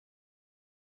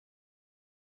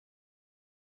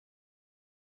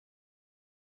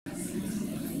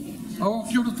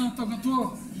Kia ora tātou katoa.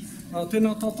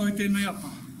 Tēnā tātou i tēnei apa.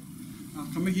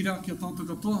 Ka mihi rā kia tātou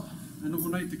katoa. E noho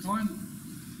nei te kaina.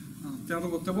 Te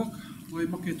aroa te waka. Mai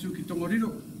make tū ki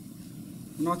Tongariro.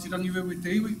 Ngāti rangi wewe te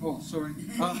iwi. Oh, sorry.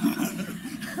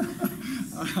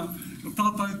 Ko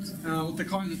tātou o te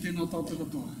kaina tēnā tātou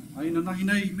katoa. Ina nahi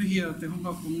nei mihi a te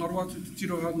hunga ko ngaro atu te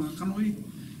tiro hana kanoi.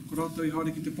 Ko rātou i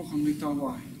haere ki te pokang i tā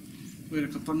wāhi. Koera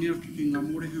ka tangi aki ki ngā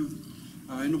morehu.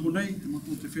 E noho nei, te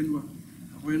matua te whenua.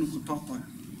 Hoi anō ko tātou.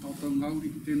 Tātou Māori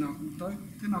ki tēnā kūtau.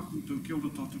 Tēnā kūtau, kia ora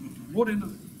tātou katoa. Morena.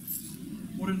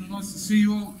 Morena, nice to see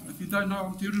you all. If you don't know,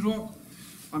 I'm Tiriti.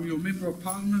 I'm your Member of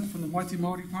Parliament from the Mighty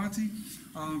Māori Party.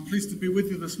 I'm pleased to be with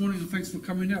you this morning and thanks for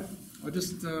coming out. I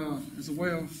just, as a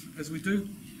way of, as we do,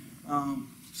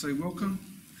 say welcome.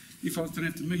 If I don't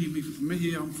have to mihi me from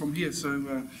mihi, I'm from here,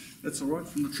 so that's all right,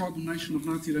 from the tribal nation of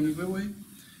Ngāti Rangiwewe.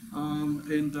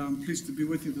 And I'm pleased to be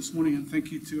with you this morning, and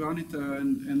thank you to Anita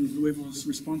and whoever was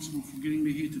responsible for getting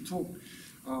me here to talk.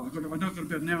 I know I've got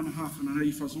about an hour and a half, and I know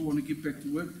you guys all want to get back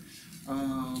to work.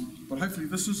 But hopefully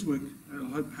this is work. It'll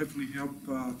hopefully help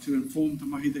to inform the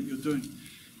mahi that you're doing.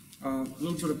 A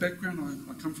little bit of background,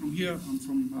 I come from here.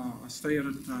 I stay at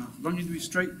Ranginui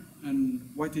Street in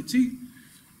Waitangi.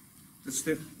 It's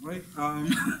that way.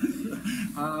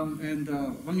 And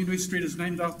Ranginui Street is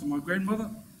named after my grandmother.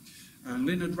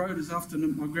 Leonard Road is after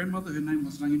my grandmother. Her name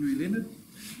was Ranginui Leonard.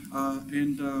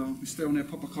 And we stay on our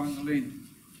Papakainga land.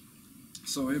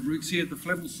 So I have roots here. The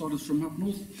Flavel side is from up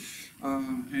north.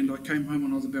 And I came home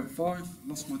when I was about 5.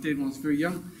 Lost my dad when I was very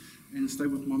young. And stayed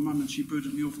with my mum, and she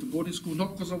booted me off to boarding school,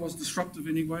 not because I was disruptive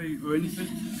anyway or anything,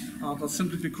 but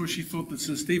simply because she thought that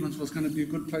St Stephen's was going to be a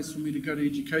good place for me to go to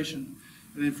education.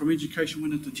 And then from education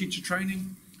went into teacher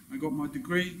training. I got my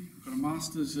degree, got a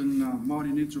master's in Māori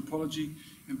and anthropology,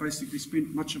 and basically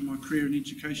spent much of my career in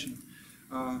education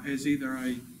as either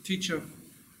a teacher,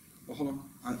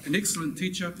 an excellent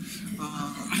teacher,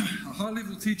 a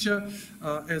high-level teacher,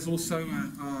 as also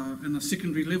in the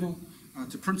secondary level,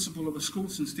 to principal of a school,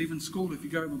 St Stephen's School. If you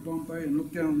go over Bombay and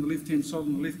look down on the left-hand side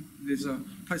on the left, there's a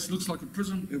place that looks like a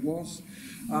prison. It was.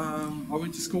 I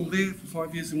went to school there for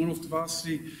 5 years and went off to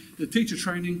varsity, did teacher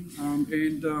training,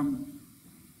 and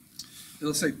as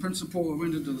I say, principal. I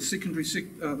went into the secondary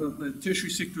sector, the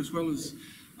tertiary sector, as well as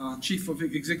chief of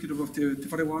executive of Te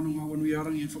Whare Wānunga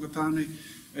Wanuiarangi in Whakatane,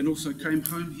 and also came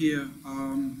home here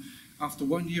after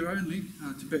 1 year only,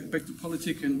 back to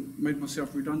politics, and made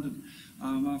myself redundant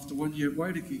after 1 year at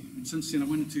Waitangi. And since then I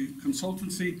went into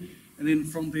consultancy, and then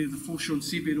from there the foreshore and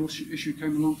seabed issue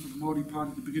came along for the Māori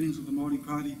Party, the beginnings of the Māori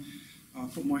Party. I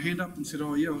put my hand up and said,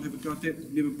 oh yeah, I'll have a go at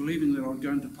that, never believing that I'd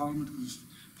go into Parliament because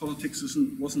politics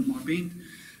wasn't my bend.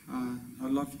 I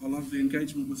love the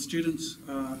engagement with students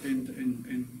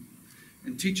and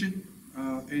teaching,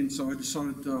 and so I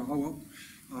decided,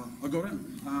 I got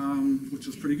in, which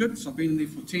was pretty good. So I've been there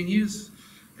for 10 years,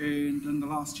 and in the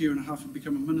last year and a half I've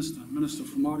become a Minister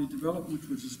for Māori Development,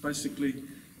 which is basically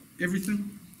everything,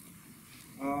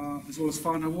 as well as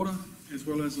whānau ora, as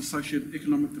well as Associate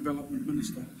Economic Development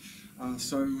Minister.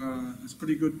 So it's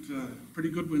pretty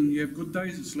good when you have good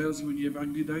days. It's lousy when you have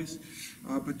ugly days,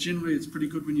 but generally it's pretty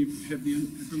good when you have the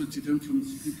ability to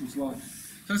influence people's lives.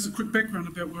 So that's a quick background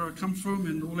about where I come from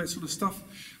and all that sort of stuff.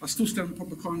 I still stay on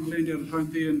Papakainga land out at home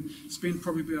there and spend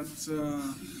probably about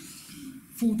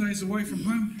 4 days away from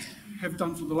home. Have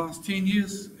done for the last 10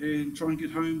 years, and try and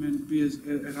get home and be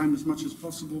at home as much as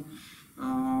possible.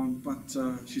 But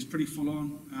she's pretty full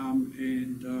on, and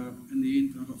in the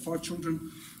end I've got 5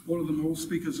 children. All of them are all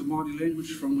speakers of Māori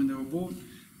language from when they were born.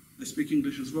 They speak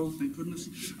English as well, thank goodness.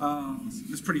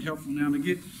 It's pretty helpful now and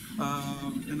again.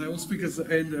 And they all speak,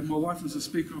 and my wife is a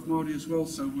speaker of Māori as well,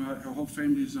 so our whole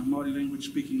family is a Māori language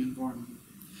speaking environment.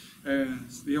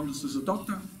 The eldest is a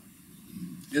doctor,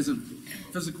 as a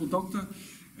physical doctor,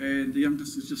 and the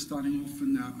youngest is just starting off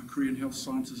in a career in health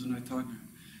sciences in Otago.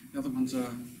 The other ones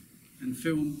are in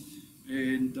film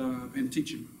and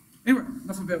teaching. Anyway,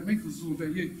 enough about me, because it's all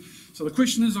about you. So the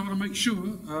question is, I want to make sure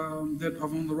that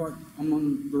I'm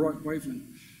on the right wavelength.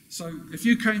 So if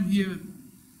you came here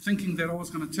thinking that I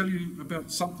was going to tell you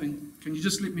about something, can you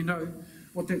just let me know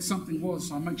what that something was?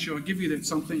 So I'll make sure I give you that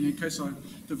something in case I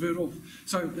divert off.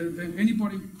 So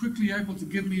anybody quickly able to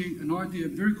give me an idea,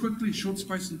 very quickly, short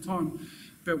space of time,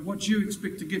 about what you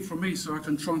expect to get from me, so I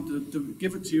can try and to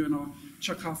give it to you, and I'll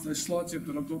chuck half those slides out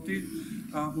that I've got there,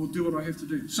 or do what I have to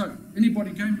do. So,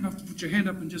 anybody game enough to put your hand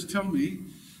up and just tell me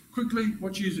quickly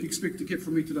what you expect to get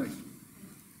from me today?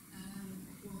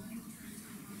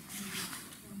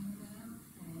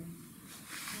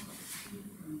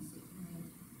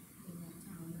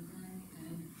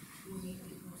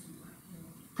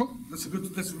 Cool, that's a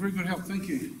very good help, thank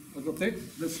you. I got that,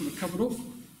 that's sort of covered off.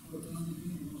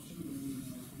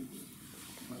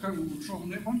 Okay, we'll try on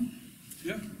that one.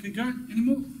 Yeah, keep going, any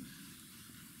more?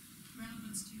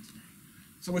 Relevance to today.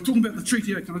 So we're talking about the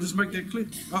treaty, can I just make that clear?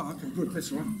 Oh, okay, good,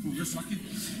 that's all right, well, that's lucky.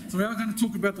 So we are going to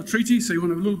talk about the treaty, so you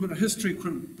want a little bit of history,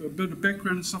 a bit of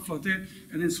background and stuff like that,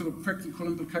 and then sort of practical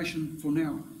implication for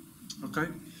now. Okay?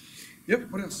 Yep,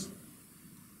 what else?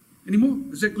 Any more?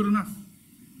 Is that good enough?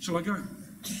 Shall I go?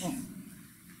 Oh.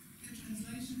 The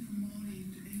translation from Māori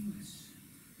to English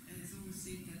has always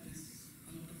said that there's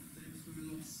a lot of things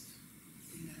were lost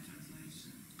in that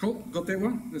translation. Cool, got that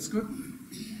one, that's good.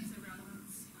 It's a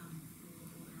relevance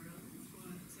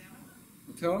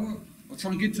for Te Awa. I'll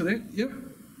try and get to that, yep.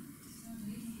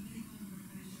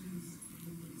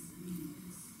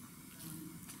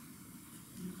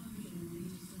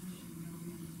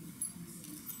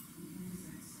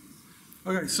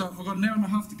 Okay, so I've got an hour and a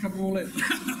half to cover all that.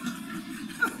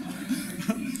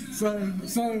 so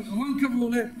I won't cover all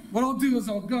that. What I'll do is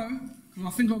I'll go,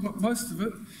 because I think I've got most of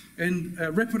it, and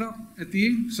wrap it up at the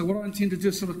end. So what I intend to do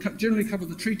is sort of generally cover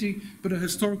the treaty, bit of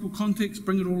historical context,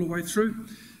 bring it all the way through,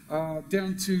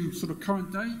 down to sort of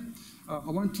current day.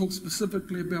 I won't talk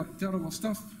specifically about Te Arawa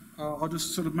stuff. I'll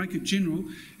just sort of make it general,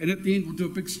 and at the end we'll do a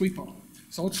big sweep up.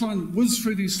 So I'll try and whiz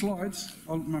through these slides.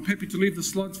 I'm happy to leave the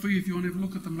slides for you if you want to have a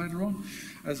look at them later on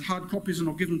as hard copies, and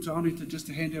I'll give them to Anita just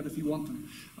to hand out if you want them.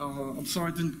 I'm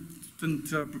sorry I didn't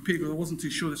prepare because I wasn't too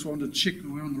sure, that's why I wanted to check if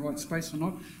we're in the right space or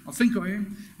not. I think I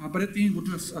am, but at the end we'll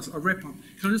do a wrap up.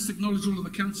 Can I just acknowledge all of the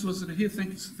councillors that are here?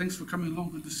 Thanks for coming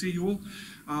along, good to see you all,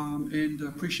 and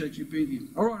appreciate you being here.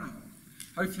 All right,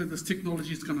 hopefully this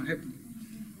technology is going to happen.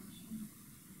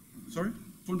 Sorry?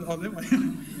 Oh, that way.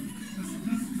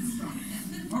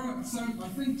 All right, so I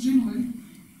think generally,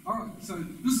 all right, so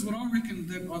this is what I reckon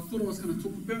that I thought I was going to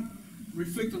talk about.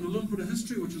 Reflect on a little bit of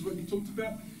history, which is what you talked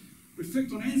about.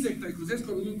 Reflect on Anzac Day, because that's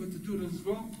got a little bit to do with it as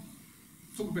well.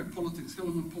 Talk about politics. Hell,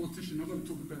 I'm a politician. I've got to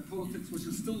talk about politics, which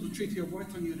is still the Treaty of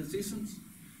Waitangi at its essence.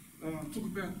 Talk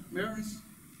about Maoris.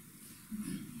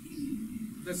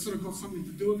 That's sort of got something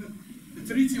to do with it.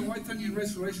 The Tiriti of Waitangi and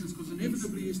race relations, because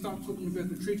inevitably you start talking about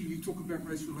the treaty, you talk about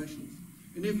race relations.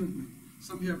 Inevitably.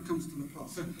 Somehow it comes to the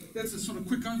pass. So that's a sort of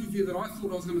quick overview that I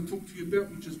thought I was going to talk to you about,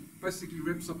 which is basically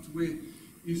wraps up to where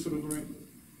you sort of are at.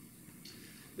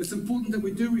 It's important that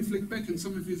we do reflect back, and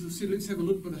some of you have said, let's have a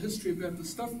little bit of history about this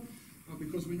stuff,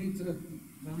 because we need to, the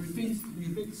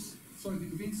events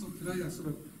of today are sort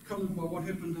of coloured by what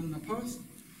happened in the past.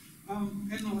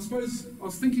 And I suppose I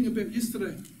was thinking about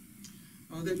yesterday,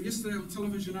 that yesterday on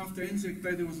television after Anzac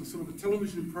Day, there was a sort of a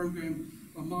television program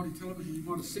on Māori television, you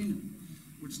might have seen it,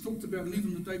 which talked about, and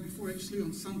even the day before, actually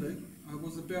on Sunday,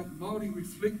 was about Māori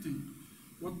reflecting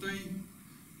what they,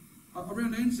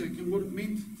 around Anzac, and what it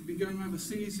meant to be going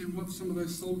overseas, and what some of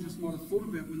those soldiers might have thought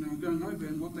about when they were going over,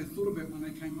 and what they thought about when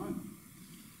they came home.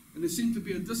 And there seemed to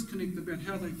be a disconnect about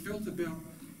how they felt about,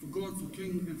 for God, for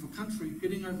King, and for country,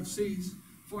 heading overseas,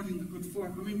 fighting the good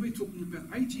fight. I mean, we're talking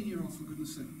about 18-year-olds, for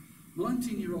goodness sake,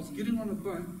 19-year-olds getting on a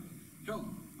boat. Hell,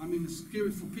 I mean, it's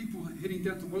scary for people heading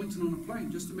down to Wellington on a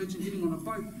plane. Just imagine getting on a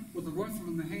boat with a rifle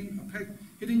in the hand, a pack,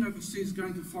 heading overseas,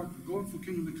 going to fight for God, for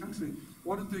King of the country.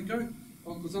 Why did they go?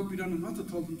 Oh, because Apiran and Mata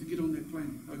told them to get on that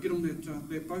plane, get on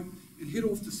that boat, and head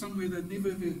off to somewhere they'd never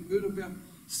ever heard about,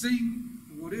 seen,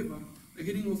 or whatever. They're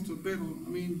heading off to a battle. I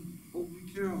mean, holy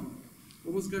cow,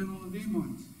 what was going on in their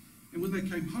minds? And when they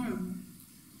came home,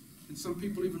 and some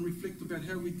people even reflect about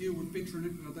how we deal with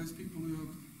those people who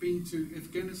have been to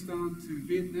Afghanistan, to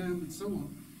Vietnam, and so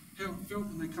on, how it felt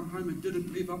when they come home and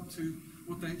didn't live up to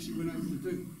what they actually went over to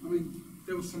do. I mean,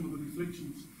 that was some of the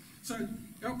reflections. So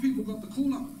our people got the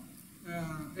call up,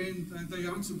 and they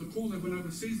answered the call. They went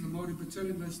overseas, the Māori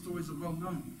battalion. Those stories are well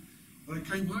known. They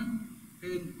came home,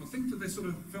 and I think that they sort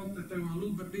of felt that they were a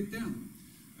little bit let down,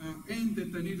 and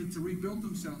that they needed to rebuild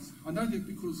themselves. I know that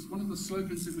because one of the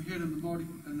slogans that we had in the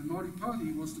Māori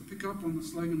Party was to pick up on the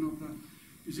slogan of the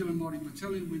New Zealand Māori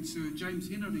Battalion when Sir James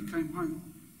Henry came home.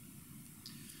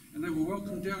 And they were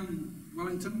welcomed down in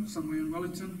Wellington, somewhere in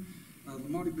Wellington. The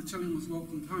Māori Battalion was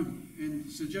welcomed home.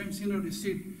 And Sir James Henry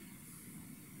said,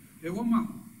 "E wama,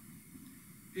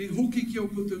 e hoki ki o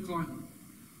kutu kai,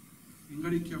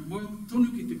 engari kia mai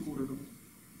tonu ki te kōrero.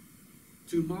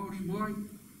 Tu Māori mai,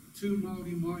 tu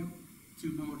Māori mai, tu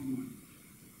Māori mai."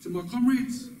 To my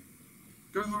comrades,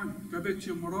 go home, go back to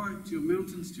your marae, to your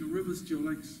mountains, to your rivers, to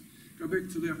your lakes. Go back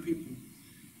to their people.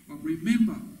 But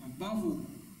remember, above all,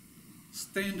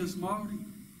 stand as Māori,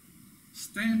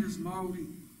 stand as Māori,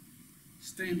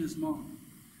 stand as Māori.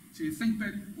 So you think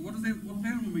back, what did that all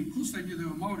mean? Of course they knew they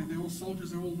were Māori, they're all soldiers,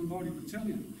 they're all the Māori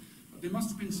battalion. But there must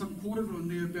have been some kōrero in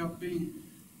there about being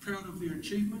proud of their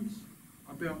achievements,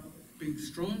 about being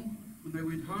strong when they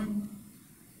went home,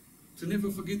 to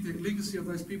never forget that legacy of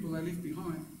those people they left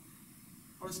behind.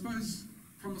 I suppose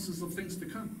promises of things to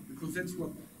come, because that's what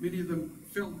many of them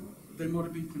felt they might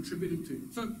have been contributing to.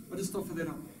 So I just offer that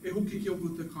up. E hoki ki o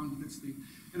te kind, that's the.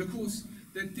 And of course,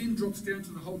 that then drops down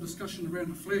to the whole discussion around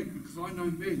the flag, because I know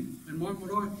men, and my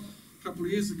marae, a couple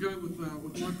of years ago with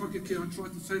my pakeke, I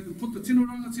tried to say, put the tino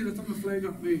rangatira flag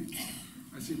up there.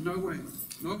 I said, no way,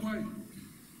 no way.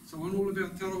 So on all of our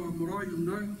tarawa marae, you'll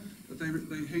know that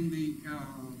they hang the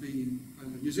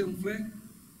New Zealand flag,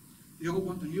 the old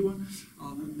one, the new one,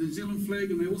 the New Zealand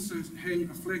flag, and they also hang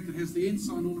a flag that has the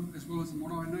ensign on it as well as the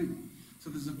marae name. So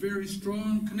there's a very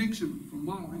strong connection from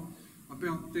Māori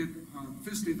about that,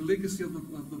 firstly the legacy of the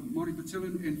Māori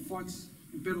battalion and fights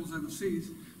and battles overseas,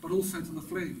 but also to the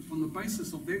flag, on the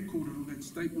basis of that kōrero, that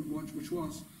statement which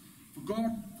was for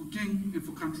God, for King and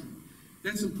for country.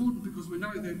 That's important because we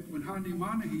know that when Hāne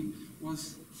Manahi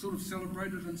was sort of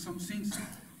celebrated in some sense,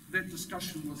 that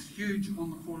discussion was huge on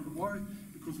the kōrero wai,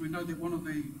 because we know that one of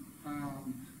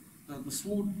the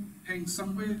sword hangs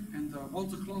somewhere and the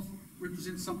altar cloth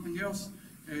represents something else,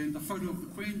 and the photo of the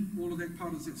Queen, all of that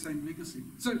part is that same legacy.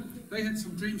 So they had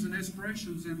some dreams and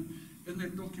aspirations, and in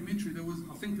that documentary there was,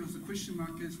 I think there was a question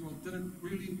mark as well, did it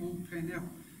really all pan out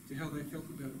to how they felt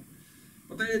about it?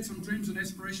 But they had some dreams and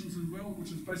aspirations as well,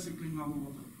 which is basically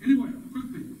Ngāwawata. Anyway,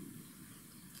 quickly,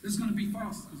 this is going to be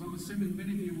fast, because I'm assuming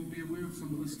many of you will be aware of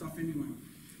some of this stuff anyway.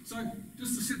 So,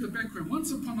 just to set the background,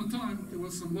 once upon a time there were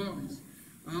some Māoris,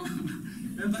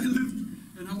 and they lived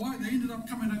in Hawaii. They ended up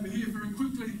coming over here very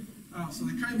quickly, so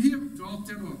they came here to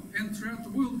Aotearoa, and throughout the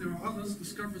world there are others,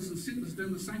 discoverers and settlers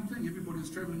doing the same thing. Everybody was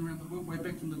travelling around the world way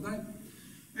back in the day,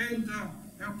 and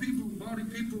our people,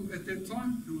 Māori people at that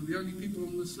time, who were the only people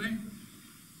on this land,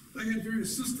 they had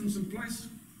various systems in place.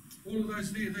 All of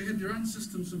those there, they had their own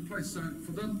systems in place. So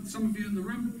for them, some of you in the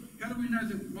room, how do we know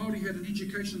that Māori had an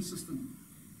education system?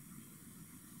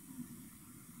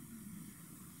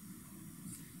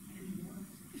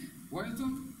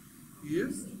 Waitangi?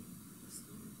 Yes.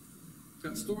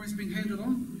 That story's been handed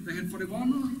on. They had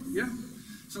wharewana, yeah.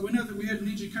 So we know that we had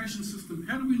an education system.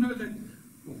 How do we know that?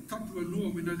 Well, tapu and noa,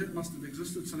 we know that must have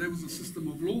existed. So that was a system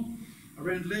of law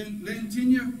around land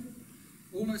tenure.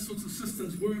 All those sorts of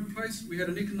systems were in place. We had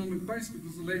an economic base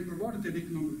because the land provided that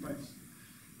economic base.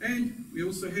 And we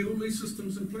also had all these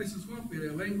systems in place as well. We had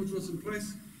our language was in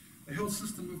place. The health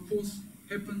system, of course,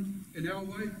 happened in our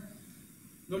way.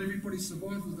 Not everybody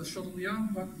survived with a shot in the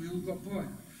arm, but we all got by.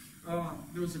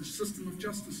 There was a system of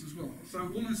justice as well. So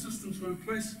all those systems were in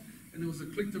place, and there was a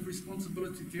collective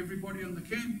responsibility to everybody in the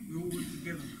camp. We all worked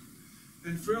together.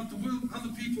 And throughout the world,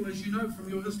 other people, as you know from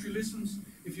your history lessons,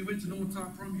 if you went to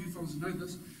Northern Primary, you fellas know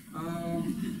this,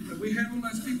 we had all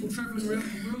those people travelling around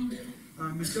the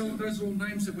world. Michelle, those are all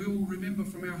names that we all remember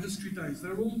from our history days. They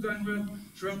were all going around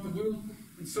throughout the world,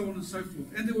 and so on and so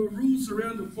forth. And there were rules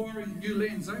around acquiring new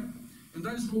lands, eh? And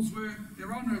those rules were,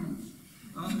 there are no rules.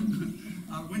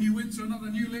 When you went to another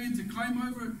new land to claim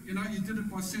over it, you know, you did it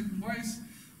by certain ways.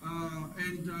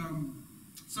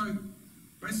 So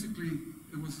basically,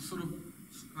 it was a sort of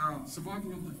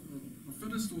survival of the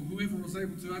fittest, or whoever was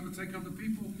able to overtake other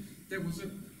people. That was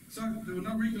it. So there were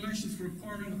no regulations for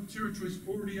acquiring territories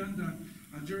already under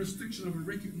jurisdiction of a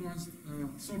recognised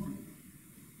sovereign.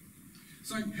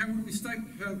 So how would we stake?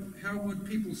 How would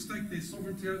people stake their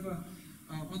sovereignty over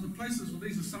other places? Well,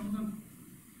 these are some of them.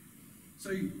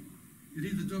 So you'd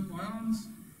either do it by arms,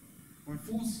 by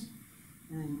force,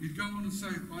 or you'd go on and say,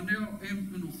 I now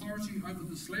am in authority over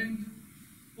this land,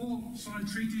 or sign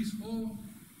treaties, or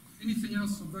anything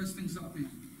else of those things up there.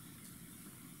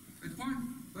 That's fine.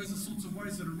 Those are sorts of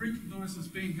ways that are recognised as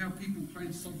being how people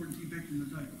claimed sovereignty back in the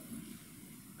day.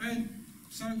 And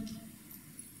so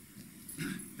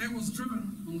that was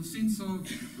driven on the sense of,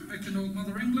 back in old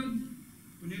Mother England,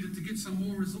 we needed to get some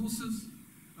more resources,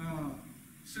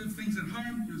 serve things at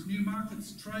home, there's new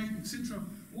markets, trade, etc.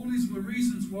 All these were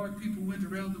reasons why people went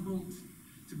around the world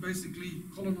to basically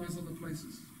colonise other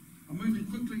places. I'm moving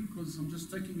quickly because I'm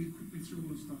just taking you quickly through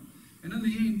all this stuff. And in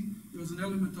the end, there was an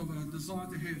element of a desire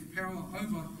to have power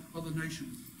over other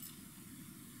nations.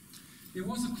 There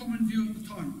was a common view at the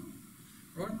time,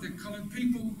 right, that coloured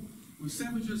people were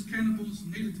savages, cannibals,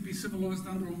 needed to be civilised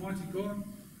under Almighty God.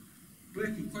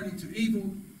 Black equating to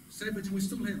evil, savage, and we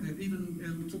still have that, even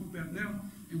as we talk about now.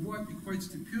 And white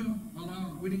equates to pure,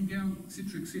 Allah, wedding gown,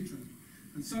 etc., etc.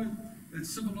 And so,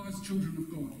 it's civilised children of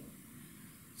God.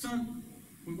 So,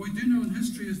 what we do know in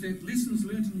history is that lessons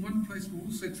learned in one place were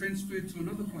also transferred to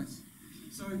another place.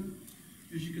 So,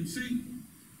 as you can see,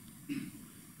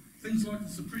 things like the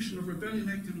Suppression of Rebellion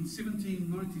Act in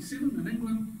 1797 in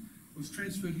England was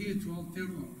transferred here to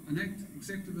Aotearoa, an act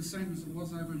exactly the same as it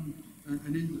was over in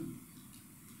England.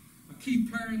 A key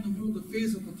player in the world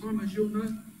affairs at the time, as you'll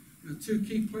know, there are two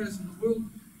key players in the world,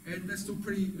 and that's still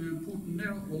pretty important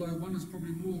now, although one is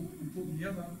probably more important than the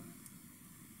other.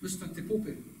 Mr. Te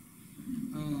Pope,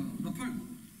 the Pope,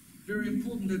 very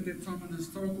important at that time in the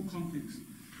historical context.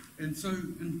 And so,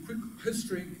 in quick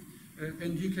history,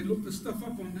 and you can look this stuff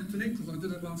up on the internet, because I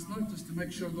did it last night just to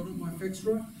make sure I got all my facts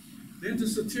right. The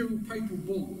interstitial papal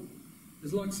bull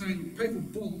is like saying papal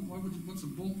bull. What's a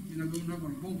bull? You know, we all know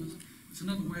what a bull is. It's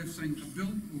another way of saying a bill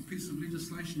or piece of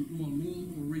legislation or a law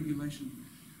or regulation.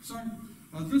 So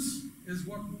this is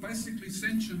what basically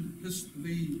sanctioned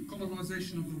the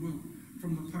colonisation of the world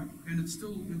from the Pope, and it's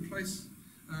still in place.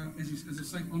 As I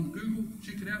say, on Google,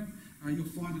 check it out. You'll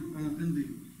find it in there.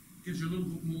 Gives you a little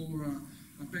bit more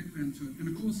background to it. And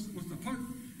of course, with the Pope,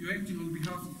 you're acting on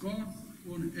behalf of God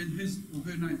or in his or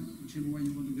her name, whichever way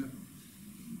you want to go.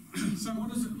 So what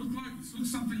does it look like? It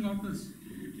looks something like this.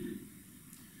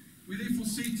 We therefore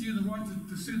see to you the right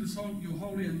to service your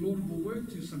holy and laudable work,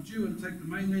 to subdue and take the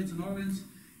mainlands and islands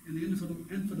and the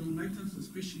infidel natives,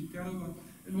 especially Tiriti,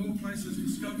 in all places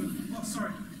discovered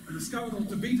or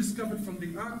to be discovered from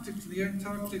the Arctic to the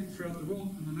Antarctic throughout the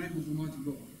world in the name of Almighty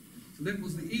God. So that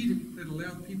was the edict that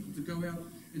allowed people to go out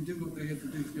and do what they had to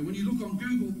do. Now when you look on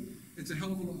Google, it's a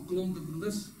hell of a lot longer than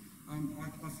this.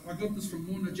 I got this from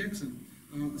Warner Jackson,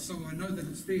 so I know that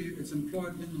it's there, it's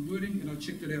implied in the wording, and I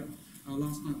checked it out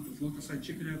last night. But like I say,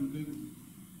 check it out on Google.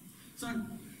 So,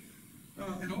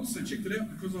 and I also checked it out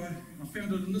because I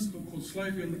found it in this book called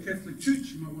Slavery in the Catholic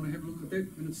Church. You might want to have a look at that,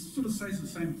 and it sort of says the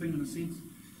same thing in a sense.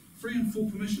 Free and full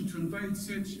permission to invade,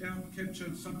 search out, capture,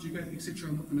 subjugate, etc.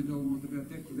 I'm not going to go on about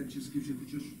that because that just gives you the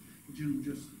general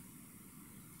gist.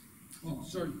 Oh,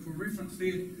 sorry, for reference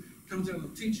there, comes out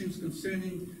of teachings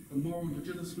concerning the moral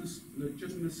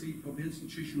legitimacy of the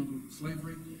institution of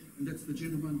slavery, and that's the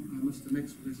gentleman, Mr.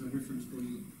 Maxwell, as a reference for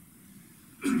you.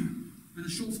 In a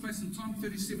short space of time,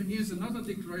 37 years, another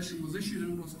declaration was issued,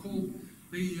 and it was called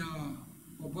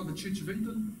by the Church of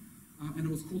England, and it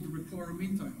was called the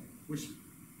Requiramento, which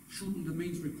shortened the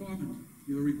means requirement.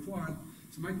 You are required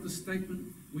to make this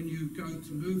statement when you go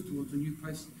to move towards a new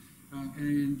place,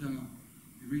 and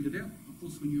you read it out, of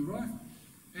course, when you arrive.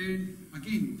 And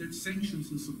again, that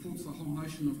sanctions and supports the whole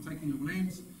notion of taking of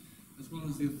lands, as well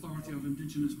as the authority of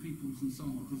indigenous peoples and so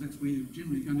on, because that's where you're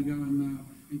generally going to go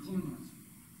and colonise.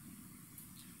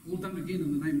 All done again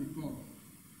in the name of God.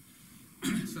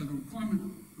 So the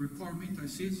requiremento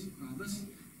says this: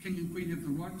 King and Queen have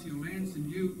the right to your lands,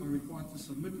 and you are required to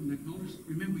submit and acknowledge.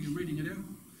 Remember, you're reading it out.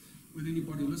 Whether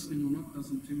anybody listening or not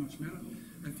doesn't too much matter.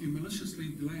 If you maliciously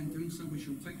delay in doing so, we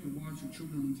shall take your wives, your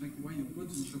children, and take away your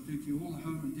goods, and shall do to you all the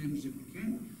harm and damage that we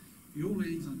can. Your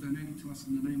lands are donated to us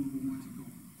in the name of Almighty God.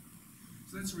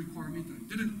 So that's a requiremento.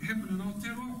 Did it happen in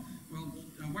Aotearoa? Well,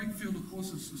 Wakefield, of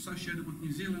course, is associated with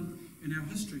New Zealand in our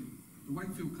history. The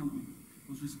Wakefield Company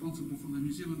was responsible for the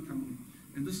New Zealand Company.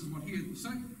 And this is what he had to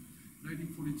say in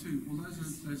 1842. Well,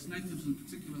 those natives, in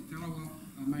particular, Te Arawa,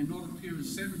 may not appear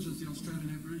as savage as the Australian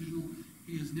Aboriginal,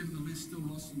 he is nevertheless still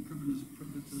lost in primitive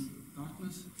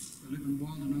darkness. They live in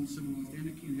wild and uncivilized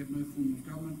anarchy and have no form of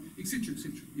government, etc.,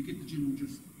 etc. You get the general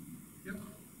gist. Yep.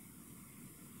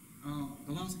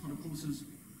 The last part, of course, is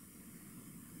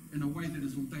in a way that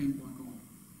is ordained by God.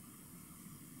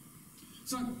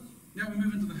 So, now we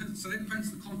move into the hint. So that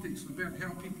paints the context about how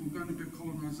people were going about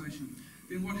colonisation.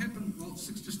 Then what happened? Well,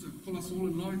 just to pull us all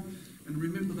in line and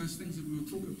remember those things that we were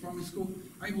talking at primary school.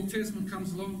 Abel Tasman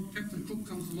comes along, Captain Cook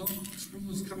comes along,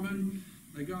 explorers come in,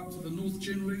 they go up to the north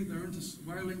generally, they're into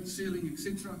whaling, sealing,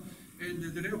 etc. And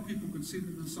that our people could see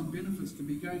that there's some benefits to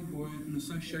be gained by an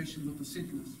association with the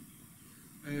settlers.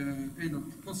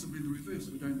 And possibly the reverse,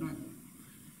 we don't know.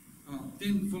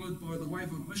 Then followed by the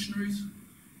wave of missionaries,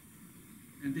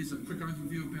 and there's a quick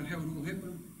overview about how it all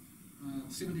happened.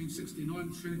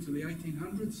 1769 through to the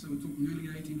 1800s, so we're talking early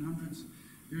 1800s.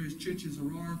 Various churches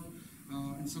arrive,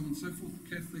 and so on and so forth.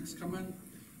 Catholics come in,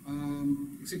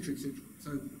 etc., etc.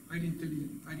 So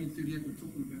 1838 we're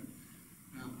talking about.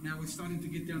 Now we're starting to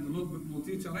get down to a little bit more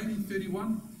detail.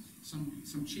 1831,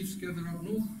 some chiefs gather up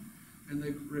north, and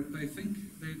they think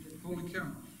that, holy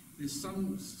cow, there's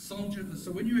some soldier.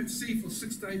 So when you're at sea for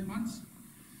 6 to 8 months,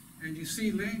 and you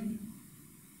see land,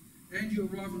 and you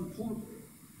arrive in port,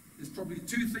 there's probably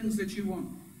 2 things that you want.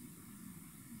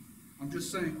 I'm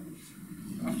just saying.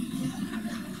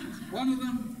 One of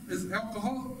them is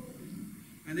alcohol,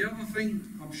 and the other thing,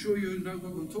 I'm sure you know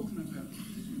what we're talking about.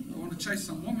 I want to chase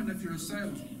some woman if you're a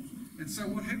sailor. And so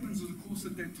what happens is, of course,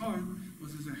 at that time,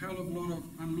 because there's a hell of a lot of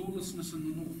unlawlessness in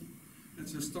the north.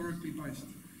 It's historically based.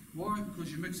 Why?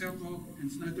 Because you mix alcohol,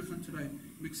 and it's no different today.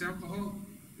 Mix alcohol,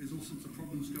 there's all sorts of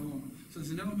problems go on. So there's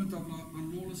an element of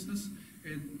unlawlessness,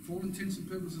 and for all intents and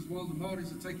purposes, while the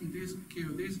Māoris are taking care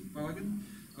of theirs bargain,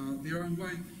 their own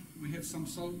way, we have some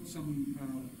sailors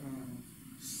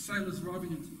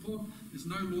arriving into port. There's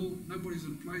no law, nobody's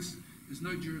in place, there's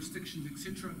no jurisdictions,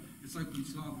 etc. It's open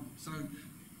slaving. So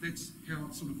that's how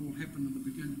it sort of all happened in the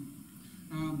beginning.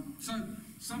 So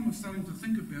some are starting to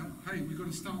think about, hey, we've got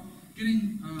to start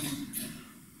getting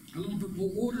a little bit more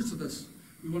order to this.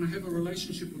 We want to have a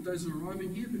relationship with those who are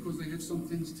arriving here because they have some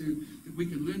things that we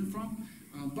can learn from.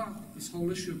 But this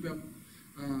whole issue about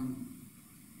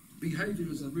behaviour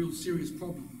is a real serious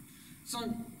problem.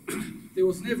 So there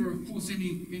was never, of course,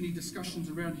 any discussions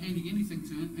around handing anything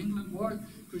to England. Why?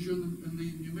 Because you're in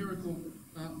the numerical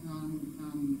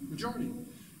majority.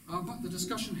 But the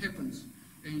discussion happens.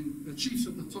 And the chiefs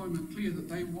at the time are clear that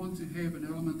they want to have an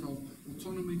element of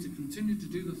autonomy to continue to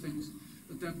do the things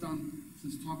that they've done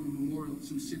since time immemorial,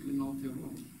 since settling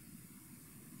Aotearoa.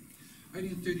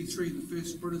 1833, the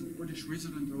first British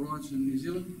resident arrives in New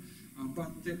Zealand,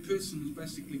 but that person is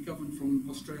basically governed from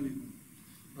Australia.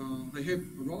 They have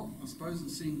a role, I suppose, in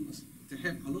seeing to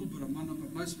have a little bit of mana,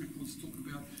 but most records talk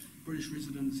about British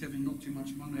residents having not too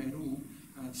much mana at all,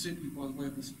 certainly by the way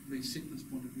of the settlers'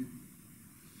 point of view.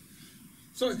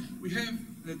 So we have,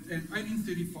 in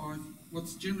 1835,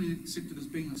 what's generally accepted as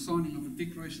being a signing of a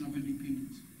Declaration of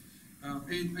Independence.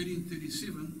 In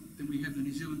 1837, then we have the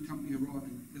New Zealand Company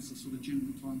arriving. That's the sort of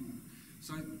general timeline.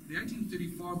 So the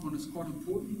 1835 one is quite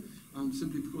important,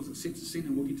 simply because it sets the scene,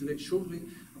 and we'll get to that shortly.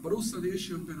 But also the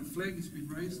issue about a flag has been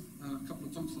raised a couple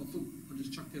of times, so I thought I'd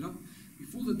just chuck that up.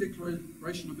 Before the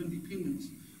Declaration of Independence,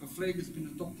 a flag has been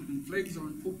adopted, and flags are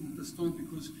important at this time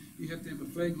because you have to have a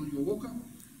flag on your waka,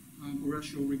 or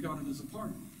else you're regarded as a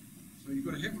pirate. So you've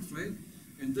got to have a flag,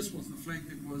 and this was the flag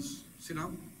that was set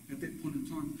up at that point in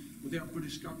time without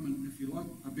British government, if you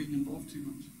like, being involved too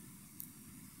much.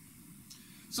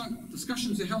 So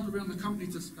discussions are held around the country,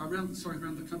 around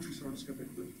the country, sorry, just go back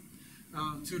a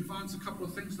bit, to advance a couple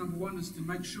of things. Number one is to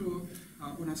make sure,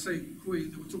 when I say hui,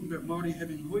 that we're talking about Māori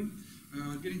having hui,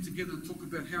 getting together and talk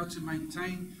about how to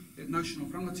maintain that notion of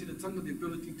rangatiratanga, the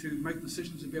ability to make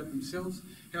decisions about themselves,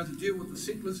 how to deal with the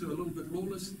settlers who are a little bit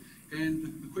lawless, and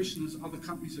the question is other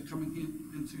companies are coming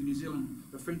into New Zealand,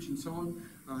 the French and so on.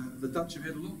 The Dutch have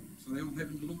had a look, so they're all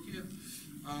having a look here.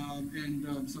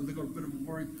 So they've got a bit of a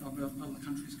worry about other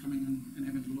countries coming in and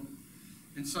having a look.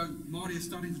 And so Māori are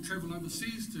starting to travel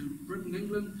overseas to Britain,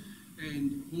 England,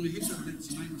 and Hita, that's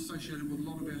a name associated with a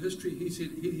lot of our history,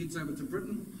 he heads over to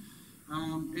Britain.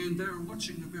 And they're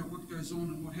watching about what goes on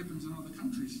and what happens in other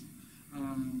countries.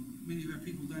 Many of our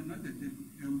people don't know that.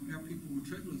 Our people were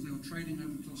travellers, they were trading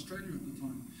over to Australia at the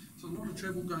time. So a lot of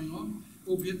travel going on,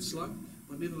 albeit slow,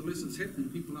 but nevertheless it's happening.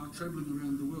 People are travelling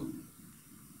around the world.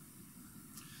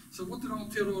 So what did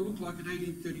Aotearoa look like in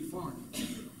 1835?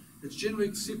 It's generally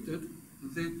accepted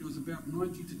that there was about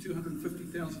 90 to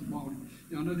 250,000 Māori.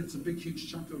 Now I know that's a big, huge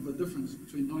chunk of the difference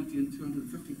between 90 and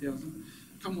 250,000.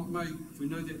 Come what may, if we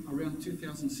know that around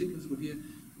 2,000 settlers were here,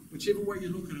 whichever way you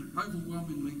look at it,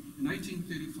 overwhelmingly, in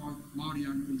 1835, Māori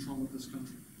owned control of this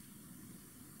country.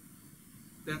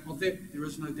 Of that, there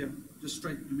is no doubt, just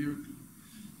straight numerically.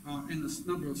 And the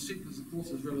number of settlers, of course,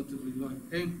 is relatively low,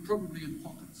 and probably in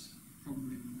pockets.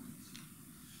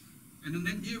 And in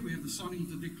that year, we have the signing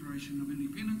of the Declaration of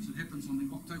Independence. It happens on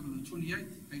October the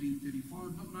 28th,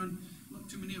 1835. Not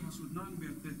too many of us would know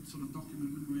about that sort of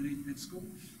document when we were at school,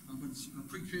 but it's a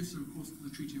precursor, of course, to the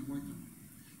Treaty of Waitangi.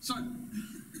 So,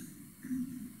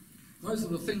 those are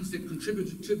the things that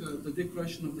contributed to the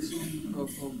declaration of the signing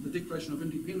of the Declaration of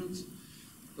Independence,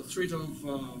 the threat of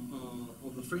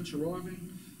the French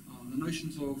arriving, the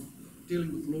notions of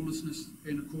dealing with lawlessness,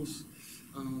 and of course,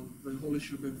 the whole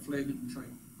issue about flag and trade.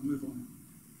 I'll move on.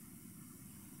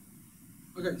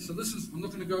 Okay, so this is, I'm not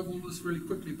going to go over all this really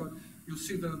quickly, but you'll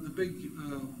see the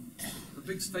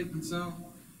big statements are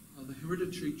the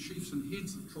hereditary chiefs and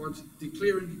heads of tribes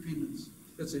declare independence.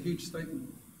 That's a huge statement.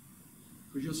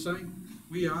 Because you're saying,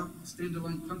 we are a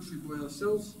standalone country by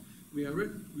ourselves, we are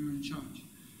it, we're in charge.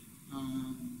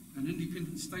 An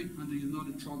independent state under the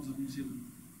United Tribes of New Zealand.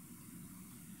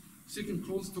 Second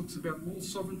clause talks about all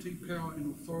sovereignty, power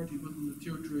and authority within the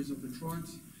territories of the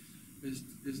tribes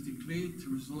is declared to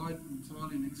reside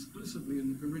entirely and exclusively in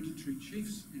the hereditary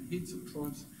chiefs and heads of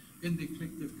tribes in their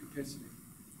collective capacity.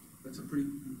 That's a pretty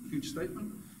huge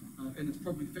statement, and it's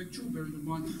probably factual, bearing in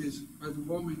mind that there's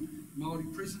overwhelming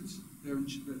Māori presence,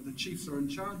 the chiefs are in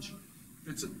charge.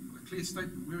 That's a clear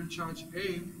statement, we're in charge,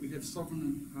 and we have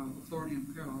sovereign authority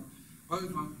and power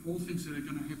over all things that are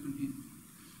going to happen here.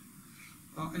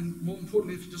 And more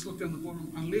importantly, if you just look down the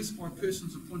bottom, unless by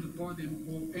persons appointed by them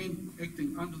or and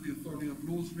acting under the authority of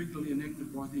laws regularly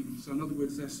enacted by them. So in other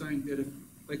words, they're saying that if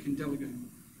they can delegate,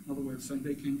 another way of saying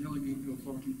they can delegate the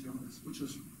authority to others, which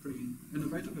is pretty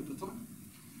innovative at the time.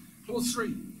 Clause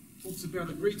 3 talks about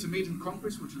agree to meet in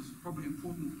Congress, which is probably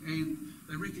important, and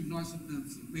they recognise that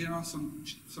there are some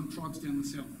tribes down the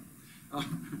south,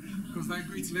 because they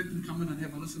agreed to let them come in and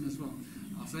have a listen as well.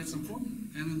 So that's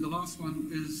important. And then the last one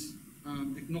is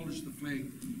acknowledge the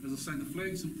flag. As I say, the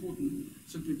flag is important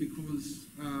simply because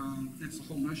that's the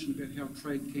whole notion about how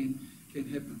trade can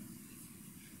happen.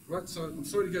 Right, so I'm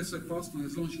sorry to go so fast now,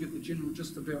 as long as you get the general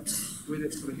gist about where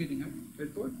that's sort of heading,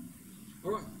 that boy?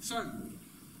 All right, so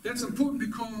that's important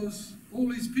because all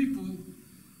these people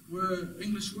were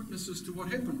English witnesses to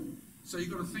what happened. So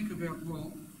you've got to think about,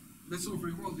 well, that's all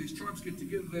very well. These tribes get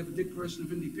together, they have a Declaration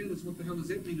of Independence. What the hell is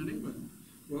happening in England?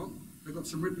 Well, they've got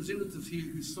some representatives here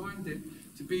who signed that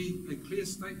to be a clear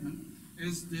statement,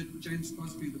 as did James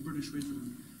Busby, the British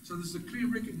resident. So there's a clear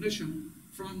recognition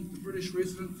from the British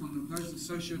resident, from those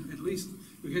associated at least,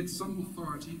 who had some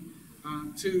authority,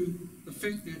 to the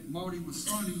fact that Māori was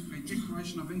signing a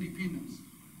Declaration of Independence,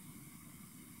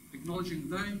 acknowledging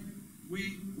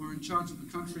we were in charge of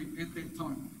the country at that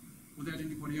time, without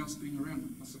anybody else being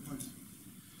around, I suppose.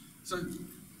 So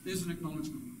there's an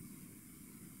acknowledgement.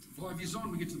 5 years on,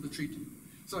 we get to the treaty.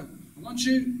 So I want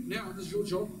you, now this is your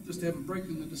job, just to have a break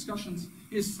in the discussions.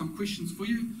 Here's some questions for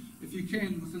you, if you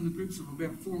can, within the groups of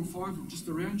about 4 or 5 or just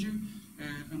around you.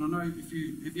 And I know if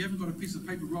you haven't got a piece of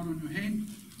paper right on your hand,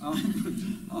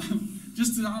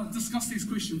 just to discuss these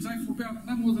questions, for about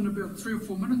no more than about 3 or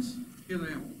 4 minutes. Here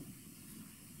they are.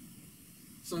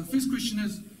 So the first question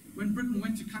is, when Britain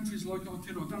went to countries like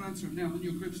Aotearoa, don't answer it now, in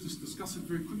your groups just discuss it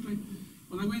very quickly.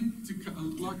 When they went to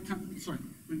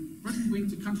when Britain went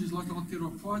to countries like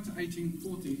Aotearoa prior to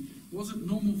 1840, was it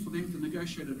normal for them to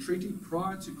negotiate a treaty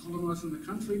prior to colonising the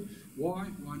country? Why?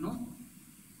 Why not?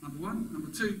 Number one. Number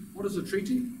two, what is a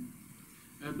treaty?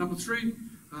 Number three,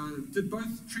 did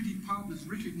both treaty partners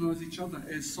recognise each other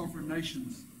as sovereign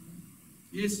nations?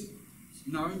 Yes?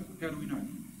 No? How do we know?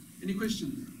 Any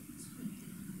questions?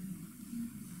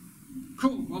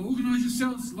 Cool. Well, organise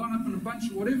yourselves, line up in a bunch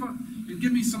or whatever, and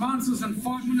give me some answers in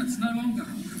 5 minutes, no longer.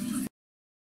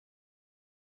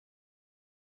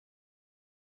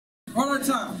 Alright,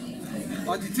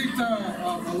 I detect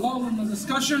a lull in the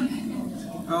discussion.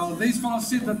 These fellows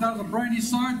said that they're the brainy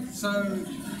side, so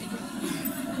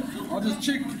I'll just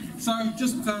check. So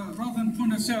just rather than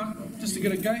point us out, just to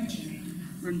get a gauge,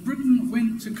 when Britain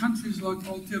went to countries like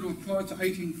Aotearoa prior to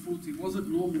 1840, was it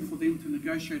normal for them to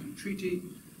negotiate a treaty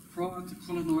prior to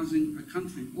colonising a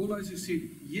country? All those who said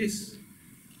yes,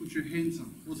 put your hands up.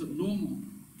 Was it normal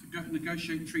to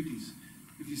negotiate treaties?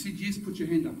 If you said yes, put your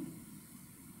hand up.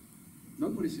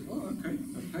 Nobody said, oh, okay.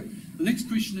 The next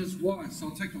question is why? So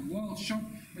I'll take a wild shot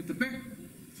at the back.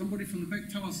 Somebody from the back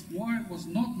tell us why it was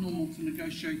not normal to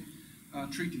negotiate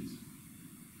treaties.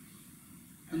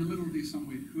 In the middle there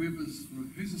somewhere, who's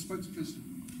the spokesperson?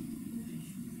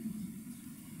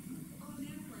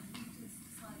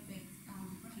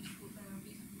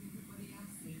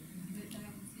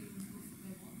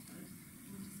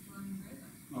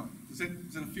 Is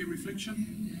that a fair reflection?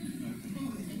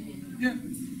 Yeah. I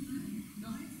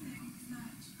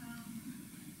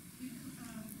think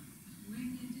that when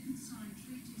they didn't sign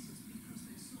treaties, it's because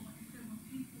they saw if there were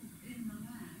people in the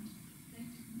land, they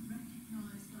didn't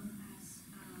recognise them as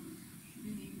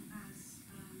being as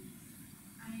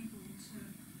able to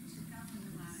govern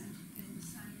the land in the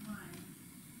same way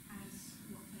as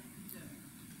what they could do.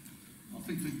 I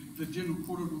think the general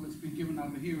protocol that's been given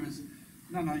over here is,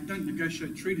 no, you don't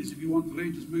negotiate treaties. If you want the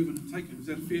land, just move in and take it. Is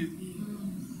that fair?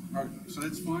 All right, so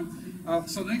that's fine.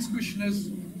 So the next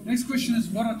question is,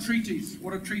 what are treaties?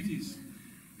 What are treaties?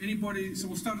 Anybody? So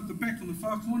we'll start at the back on the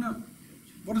far corner.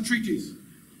 What are treaties?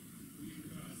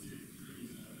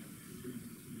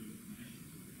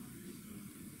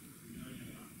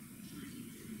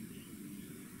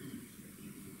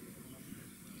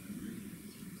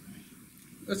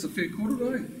 That's a fair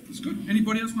quarter, eh? That's good.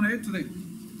 Anybody else want to add to that?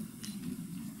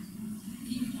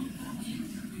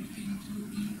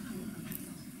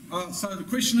 So the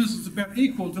question is about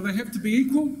equal. Do they have to be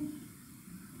equal?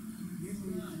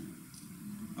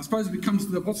 I suppose it becomes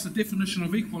what's the definition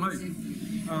of equal, eh?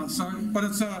 But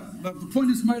it's the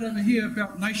point is made over here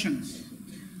about nations,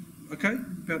 okay?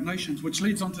 About nations, which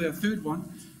leads on to our third one.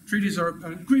 Treaties are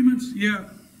agreements,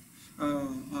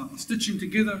 stitching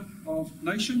together of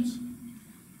nations.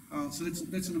 So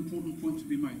that's an important point to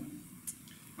be made.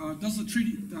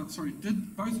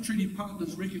 Did both treaty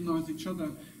partners recognise each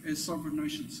other as sovereign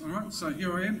nations? All right, so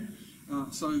here I am.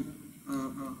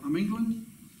 I'm England.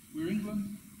 We're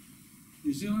England.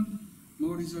 New Zealand.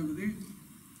 Māori's over there.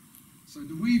 So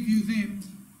do we view them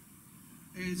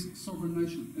as sovereign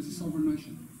nation, as a sovereign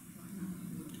nation?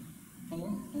 Hold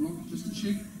on, just to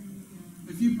check.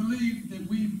 If you believe that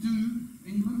we do,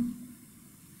 England,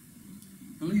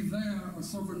 believe they are a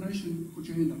sovereign nation, put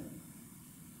your hand up.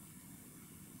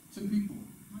 2 people.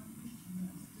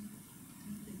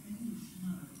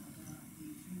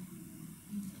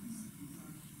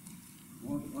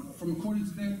 Well, from according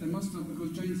to that, they must have,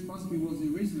 because James Busby was their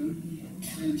resident,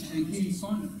 and he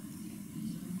signed it.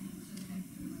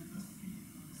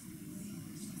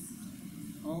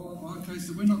 Oh, okay,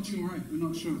 so we're not sure, right? We're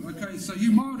not sure. Okay, so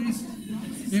you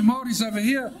Māoris over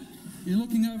here, you're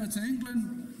looking over to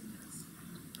England.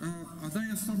 Are they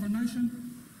a sovereign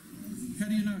nation? How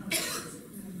do you know?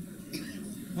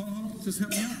 Hold on, just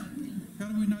help me out. How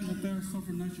do we know that they're a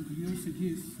sovereign nation? Because you all said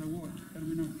yes, so what? How do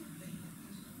we know?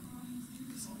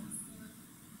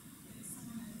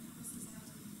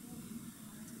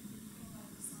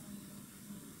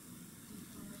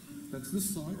 That's this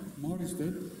side, Māoris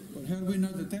did. But how do we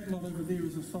know that that lot over there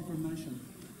is a sovereign nation?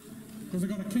 Because they've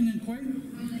got a king and queen,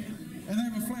 and they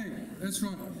have a flag. That's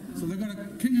right. So they've got a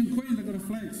king and queen, they've got a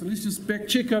flag. So let's just back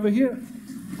check over here.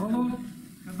 Hold on.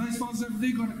 Have those guys over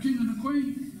there got a king and a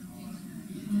queen?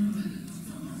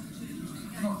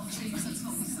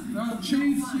 No,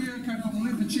 chiefs, yeah, okay, but we'll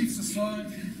let the chiefs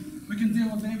aside. We can deal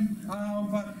with them.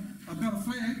 But about a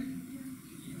flag,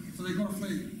 so they've got a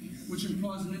flag, which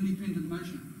implies an independent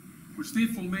nation. Which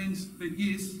therefore means that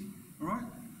yes, all right,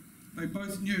 they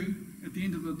both knew at the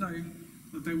end of the day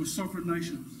that they were sovereign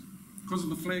nations because of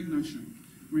the flag notion.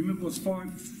 Remember, it was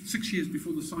 6 years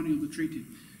before the signing of the treaty,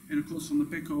 and of course on the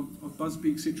back of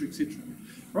Busby, etc., etc.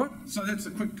 Right, so that's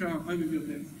a quick overview of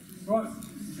that. Right,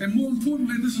 and more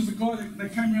importantly, this is a guy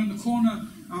that came around the corner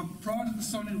prior to the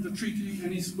signing of the treaty,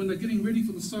 and when they're getting ready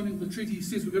for the signing of the treaty, he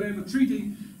says we've got to have a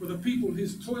treaty with a people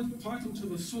whose title to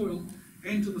the soil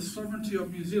and to the sovereignty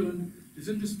of New Zealand is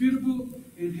indisputable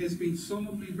and has been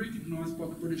solemnly recognised by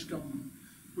the British government,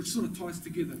 which sort of ties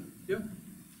together, yeah?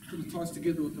 Sort of ties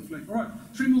together with the flag. All right,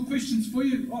 3 more questions for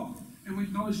you. Oh, and we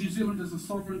acknowledge New Zealand as a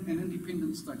sovereign and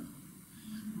independent state.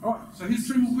 All right, so here's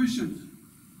 3 more questions.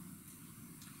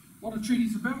 What are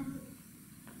treaties about?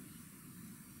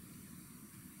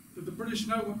 Did the British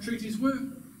know what treaties were?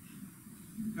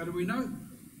 How do we know?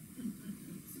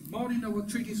 Did Māori know what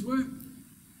treaties were?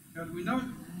 How do we know?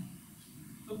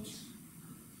 Oops.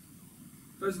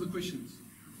 Those are the questions.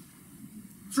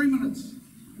 3 minutes.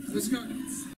 Let's go.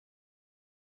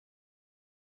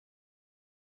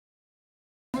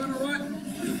 All right.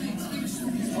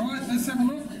 All right, let's have a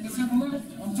look. Let's have a look.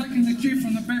 I'm taking the cue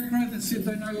from the back row that said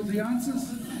they know all the answers.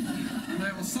 And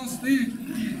they were sus there.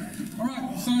 All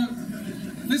right, so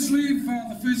let's leave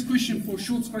the first question for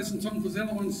short space and time, because the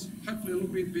other one's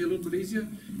hopefully be a little bit easier.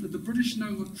 Did the British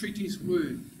know what treaties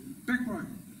were? Back row.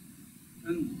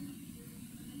 And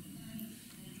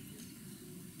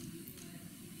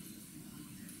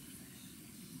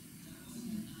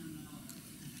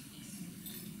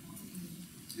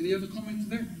any other comment to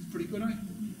that? It's pretty good, eh?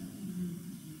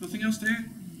 Nothing else to add?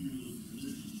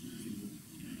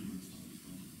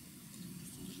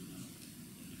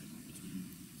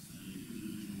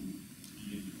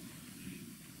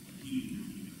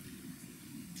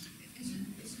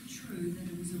 Is it true that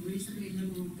it was a reasonably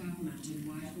liberal government in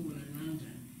Waitangi in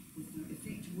London with the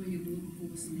effective William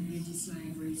Wilberforce and the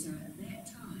anti-slavery, so at that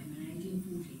time, in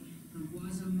 1840, there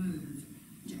was a move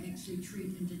to actually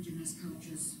treat Indigenous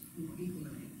cultures more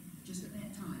equally, just at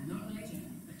that time, not later,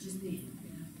 but just then.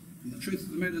 And the truth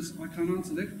of the matter is, I can't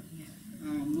answer that. Yeah. I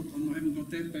haven't got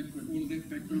that background, all of that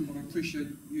background, but I appreciate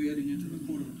you adding into the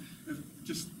portal.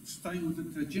 Just staying with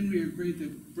it, they generally agreed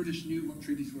that British knew what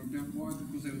treaties were about. Why?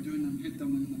 Because they were doing them, had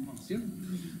done them in the past. Yeah.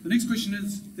 The next question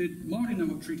is, did Māori know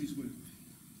what treaties were?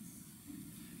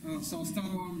 So I'll start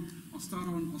on the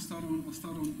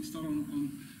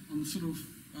sort of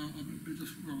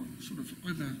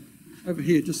over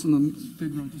here, just on the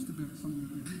third row, just about somewhere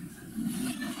there.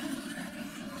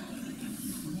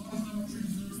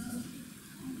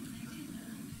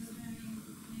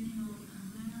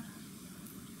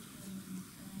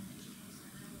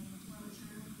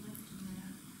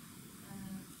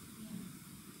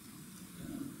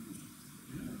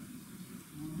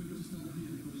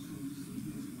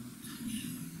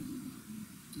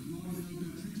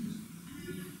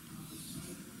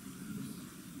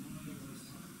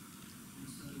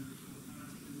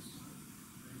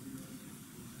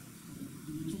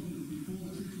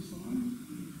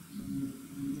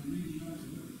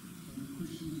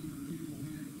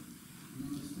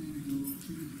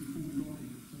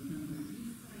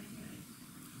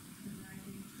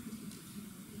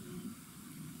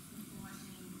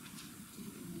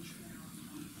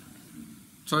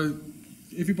 So,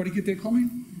 everybody get that comment?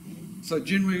 So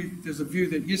generally, there's a view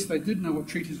that yes, they did know what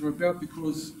treaties were about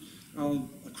because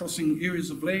crossing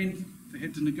areas of land, they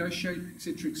had to negotiate,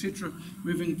 etc.,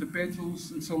 moving into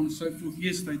battles and so on and so forth.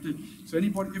 Yes, they did. So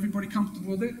everybody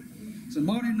comfortable with that? So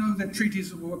Māori know that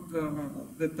treaties are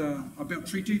about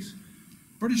treaties.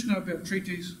 British know about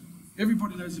treaties.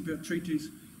 Everybody knows about treaties.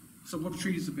 So what are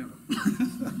treaties about?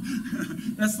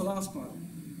 That's the last part.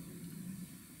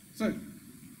 So.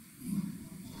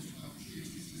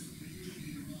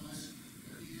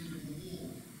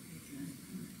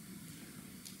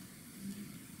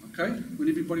 Okay, when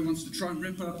everybody wants to try and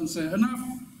wrap it up and say, enough.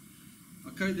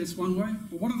 Okay, that's one way.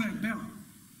 But what are they about?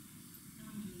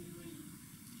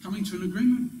 Coming to an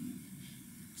agreement.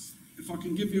 If I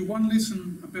can give you one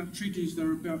lesson about treaties,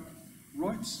 they're about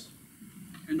rights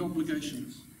and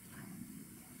obligations.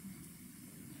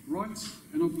 Rights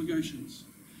and obligations.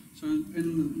 So in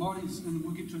the Māoris, and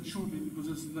we'll get to it shortly because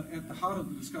it's at the heart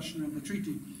of the discussion of the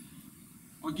treaty,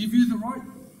 I give you the right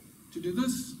to do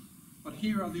this, but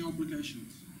here are the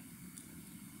obligations.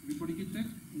 Everybody get that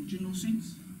in a general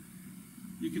sense?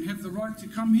 You can have the right to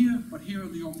come here, but here are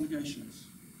the obligations.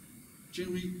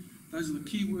 Generally, those are the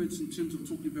key words in terms of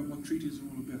talking about what treaties are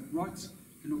all about. Rights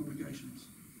and obligations.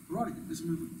 Righty, let's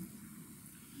move on.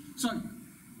 So,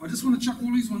 I just want to chuck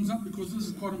all these ones up because this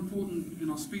is quite important, and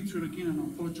I'll speed through it again, and I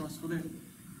apologise for that.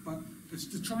 But it's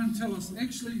to try and tell us,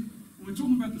 actually, when we're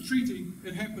talking about the treaty,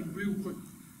 it happened real quick.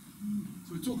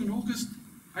 So we're talking August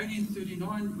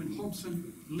 1839, when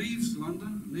Hobson leaves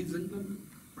London, leaves England,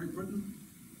 Great Britain.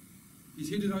 He's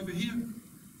headed over here,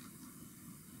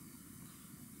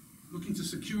 looking to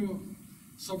secure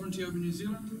sovereignty over New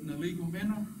Zealand in a legal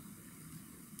manner.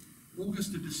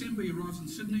 August to December, he arrives in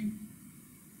Sydney.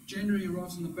 January, he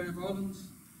arrives in the Bay of Islands.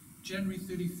 January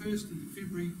 31st into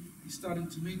February, he's starting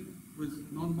to meet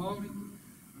with non-Māori.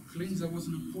 Kalenza was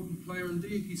an important player in there.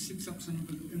 He sets up some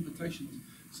invitations.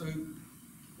 So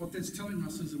what that's telling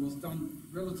us is it was done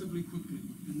relatively quickly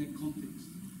in that context.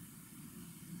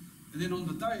 And then on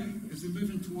the day, as we're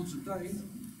moving towards the day,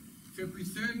 February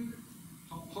 3rd,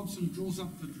 Hobson draws up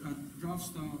drafts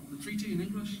the treaty in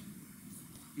English.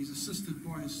 He's assisted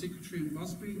by his secretary in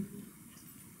Busby.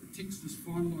 The text is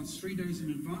finalised 3 days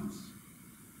in advance.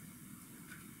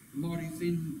 The Māori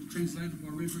then translated by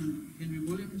Reverend Henry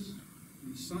Williams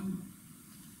and his son.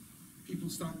 People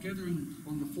start gathering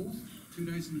on the 4th, 2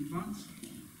 days in advance.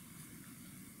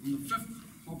 On the 5th,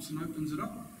 Hobson opens it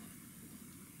up.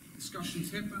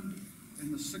 Discussions happen,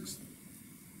 and the 6th,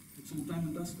 it's all done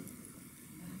and dusted.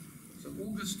 So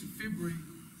August to February,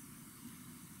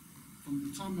 from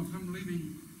the time of him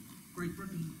leaving Great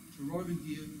Britain to arriving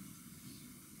here,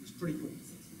 is pretty quick.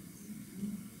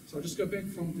 So I just go back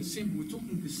from December. We're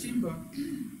talking December,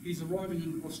 he's arriving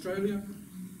in Australia,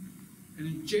 and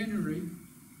in January,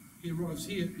 he arrives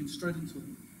here and straight into it.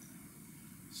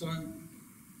 So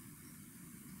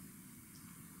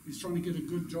he's trying to get a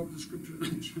good job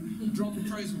description, job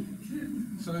appraisal.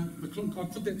 So McClung, I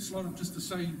put that slide up just to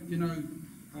say, you know,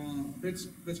 that's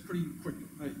pretty quick.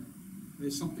 Hey,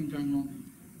 there's something going on there.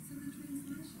 So the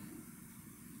translation,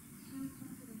 how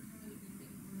confident are you that it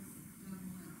was done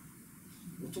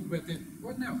well? We'll talk about that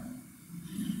right now.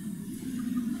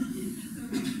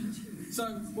 So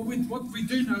what we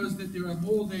do know is that there are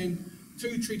more than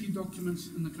 2 treaty documents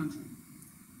in the country.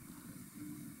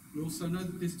 We also know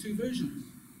that there's 2 versions,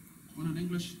 one in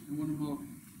English and one in Māori.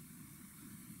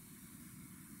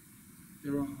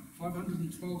 There are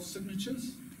 512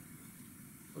 signatures,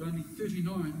 but only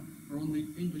 39 are on the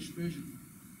English version.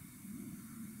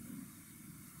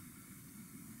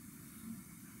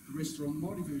 The rest are on the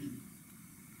Māori version.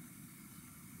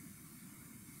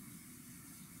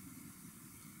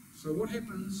 So what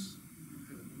happens,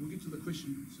 we'll get to the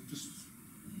question, so just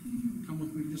come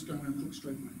with me, just go around quick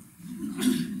straight, mate.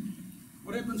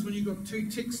 What happens when you've got 2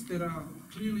 texts that are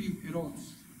clearly at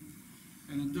odds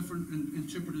and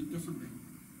interpreted differently?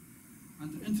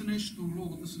 Under international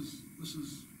law, this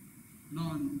is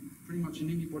known pretty much in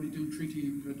anybody doing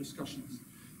treaty discussions.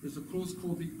 There's a clause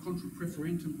called the contra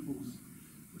preferentum clause,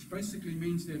 which basically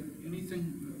means that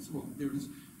anything, well, there it is,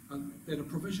 that a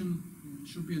provision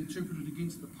should be interpreted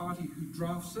against the party who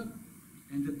drafts it,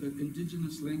 and that the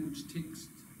indigenous language text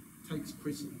takes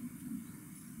precedent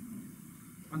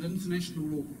under international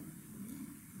law.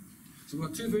 So we've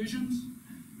got 2 versions.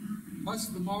 Most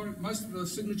of the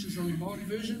signatures are on the Māori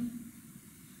version,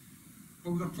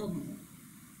 but we've got a problem.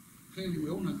 Clearly, we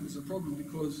all know there's a problem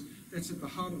because that's at the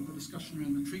heart of the discussion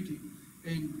around the treaty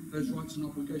and those rights and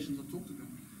obligations I talked about.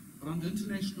 But under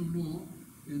international law,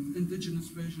 the indigenous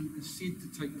version is said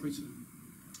to take precedent.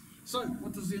 So,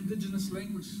 what does the indigenous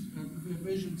language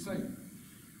version say?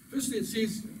 Firstly, it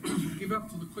says, give up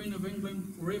to the Queen of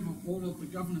England forever all of the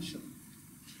governorship.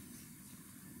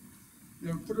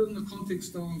 Now, put it in the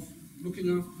context of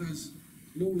looking after those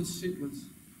lawless settlers.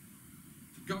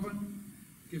 To govern,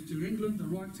 give to England the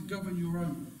right to govern your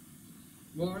own.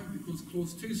 Why? Because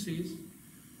clause 2 says,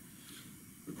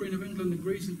 the Queen of England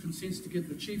agrees and consents to give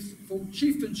the chiefs full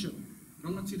chieftainship,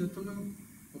 rangatiratanga,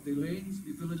 of their lands,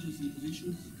 their villages and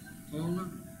possessions, taonga.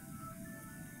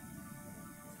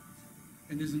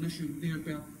 And there's an issue there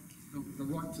about the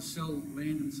right to sell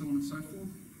land and so on and so forth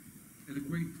at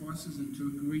agreed prices and to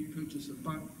agreed purchaser.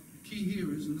 But the key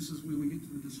here is, and this is where we get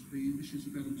to the issues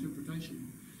about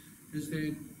interpretation, is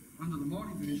that under the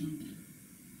Māori version,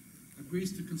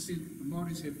 agrees to consent that the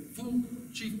Māoris have full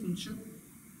chieftainship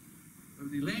over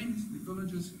their lands, their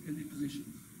villages and their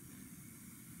possessions.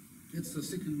 That's the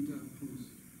second clause.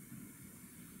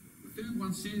 The third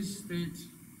one says that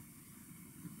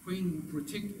the Queen will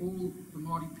protect all the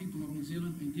Māori people of New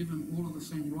Zealand and give them all of the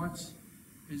same rights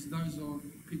as those of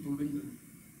people of England.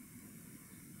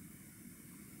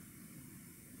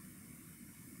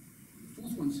 The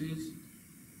fourth one says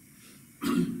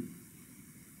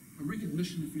a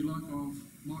recognition, if you like, of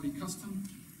Māori custom,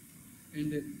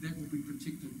 and that will be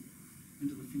protected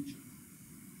into the future.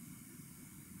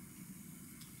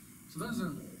 So those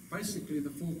are basically the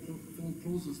four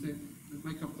clauses that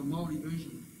make up the Māori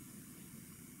version.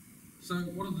 So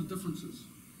what are the differences?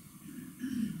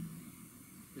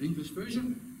 The English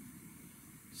version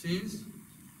says,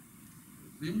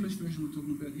 the English version we're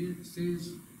talking about here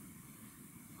says,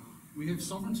 we have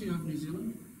sovereignty over New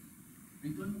Zealand,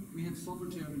 England, we have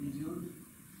sovereignty over New Zealand,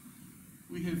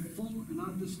 we have full and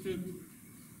undisturbed,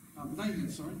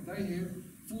 they have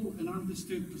full and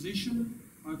undisturbed possession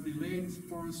over their lands,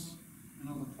 forests and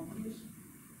other properties.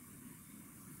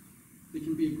 There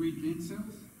can be agreed land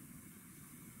sales.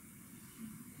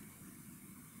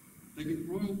 They get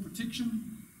royal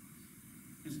protection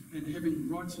and having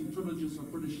rights and privileges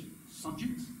of British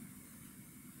subjects.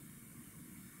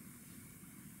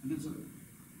 And that's it.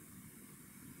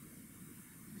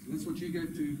 So that's what you go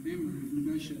to them and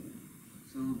negotiate.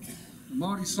 So the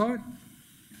Māori side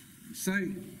say,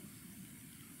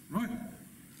 right,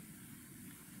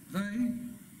 they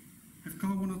have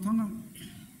kawanatanga,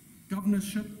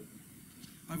 governorship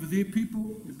over their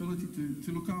people, the ability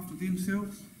to look after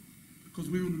themselves, because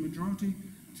we're in the majority,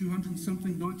 200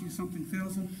 something, 90 something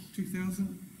thousand,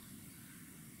 2,000.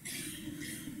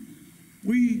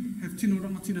 We have tino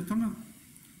rangatiratanga,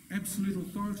 absolute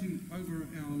authority over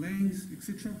our lands,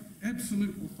 etc.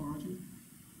 Absolute authority.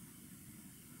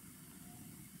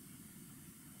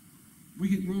 We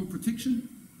get royal protection,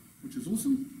 which is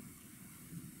awesome.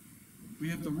 We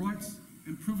have the rights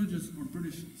and privileges of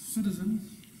British citizens.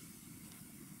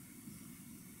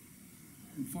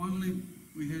 And finally,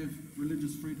 we have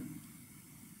religious freedom.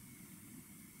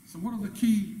 So what are the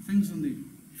key things in there?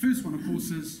 First one, of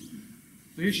course, is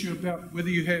the issue about whether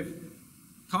you have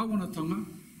kawanatanga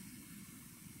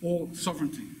or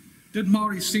sovereignty. Did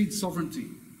Māori cede sovereignty?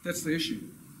 That's the issue.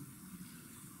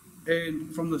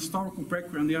 And from the historical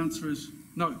background, the answer is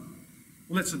no.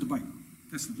 Well, that's a debate.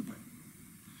 That's the debate.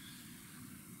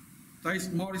 They,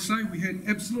 Māori say, we had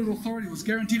absolute authority. It was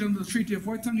guaranteed under the Treaty of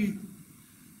Waitangi.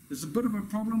 There's a bit of a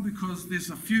problem because there's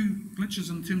a few glitches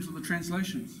in terms of the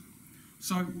translations.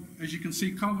 So, as you can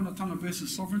see, kawanatanga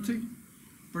versus sovereignty.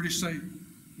 British say,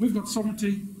 we've got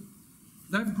sovereignty,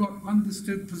 they've got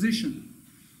undisturbed possession.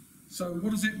 So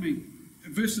what does that mean?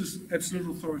 Versus absolute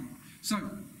authority. So,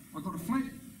 I've got a flat,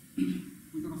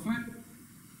 we've got a flat,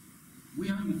 we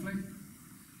own the flat,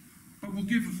 but we'll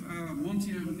give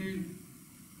Monty over there,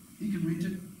 he can rent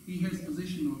it, he has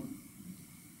possession of it.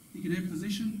 He can have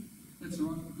possession, that's all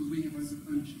right, because we have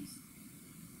ownership.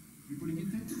 Everybody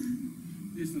get that?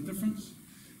 There's the difference.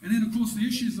 And then, of course, the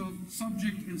issues of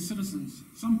subject and citizens.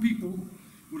 Some people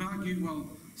would argue, well,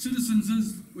 citizens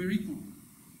is we're equal.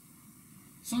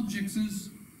 Subjects is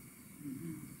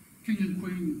king and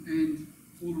queen and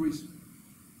all the rest.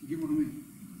 You get what I mean?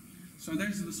 So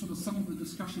those are the sort of some of the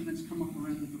discussion that's come up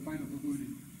around the debate of the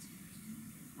wording.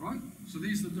 All right? So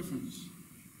there's the difference.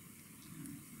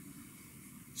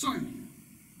 So,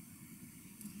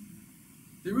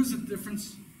 there is a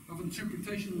difference of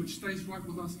interpretation which stays right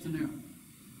with us to now.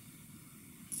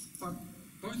 But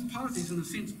both parties, in a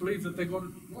sense, believe that they got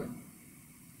it right.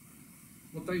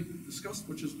 What they discussed,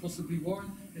 which is possibly why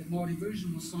that Māori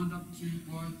version was signed up to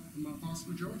by the vast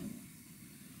majority.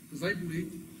 Because they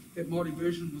believed that Māori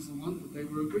version was the one that they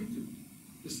were agreed to.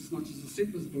 Just as much as the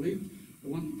settlers believed the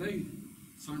one that they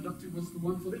signed up to was the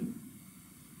one for them.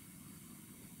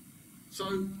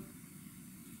 So,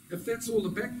 if that's all the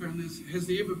background, has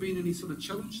there ever been any sort of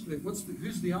challenge to that?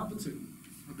 Who's the arbiter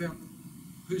about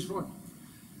who's right?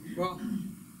 Well,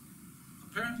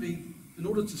 apparently, in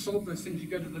order to solve those things, you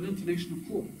go to the international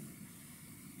court.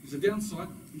 There's a downside,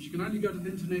 is you can only go to the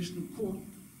international court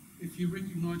if you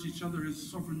recognise each other as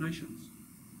sovereign nations.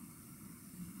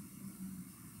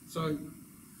 So,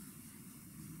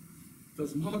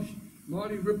 does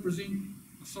Māori represent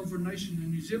a sovereign nation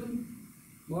in New Zealand?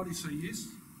 Māori say yes,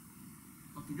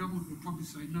 but the government will probably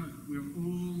say no, we're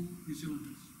all New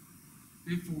Zealanders.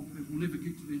 Therefore, it will never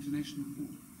get to the international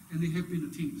court. And there have been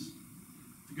attempts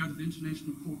to go to the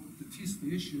international court to test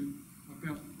the issue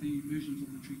about the versions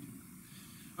of the treaty.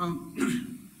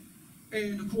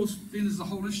 And of course, then there's the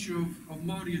whole issue of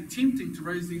Māori attempting to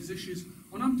raise these issues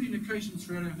on umpteen occasions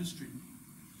throughout our history,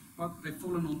 but they've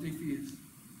fallen on deaf ears.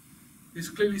 There's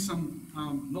clearly some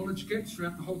knowledge gaps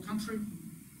throughout the whole country,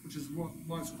 which is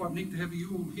why it's quite neat to have you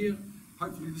all here.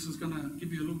 Hopefully this is going to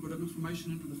give you a little bit of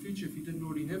information into the future if you didn't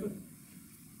already have it.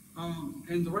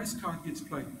 And the race card gets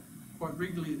played quite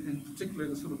regularly, and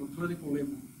particularly at a sort of a political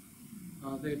level,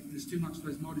 that there's too much,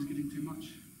 those Māoris getting too much,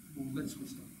 all that sort of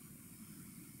stuff.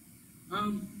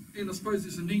 And I suppose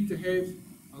there's a need to have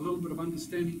a little bit of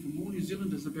understanding for more New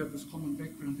Zealanders about this common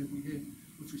background that we have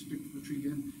with respect to the treaty.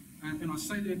 And I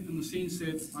say that in the sense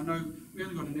that I know we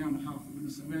only got an hour and a half of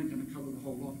this, and we ain't going to cover the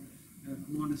whole lot.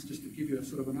 Mine is just to give you a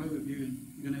sort of an overview, and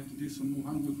you're going to have to do some more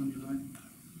homework on your own.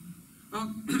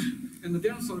 And the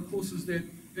downside, of course, is that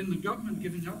in the government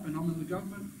giving up, and I'm in the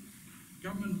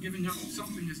government giving up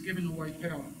something is giving away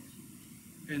power.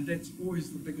 And that's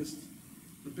always the biggest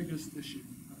issue,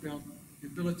 about the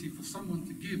ability for someone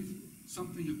to give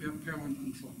something about power and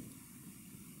control.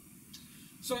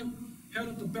 So, how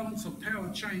did the balance of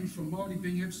power change from Māori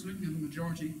being absolutely in the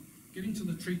majority, getting to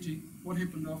the treaty? What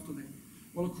happened after that?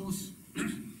 Well, of course,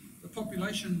 the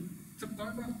population tipped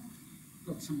over,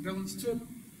 got some balance to it.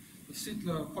 The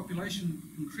settler population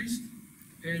increased,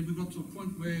 and we got to a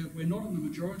point where we're not in the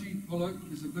majority, although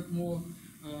there's a bit more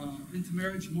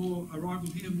intermarriage, more arrival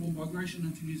here, more migration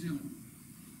into New Zealand.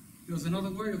 There was another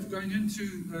way of going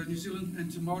into New Zealand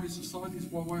and to Māori societies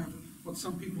by way of what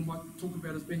some people might talk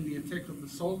about as being the attack of the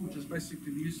soul, which is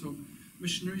basically the use of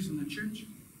missionaries in the church.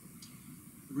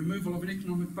 The removal of an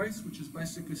economic base, which is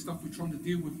basically stuff we're trying to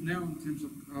deal with now in terms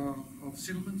of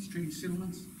settlements, treaty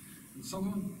settlements, and so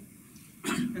on.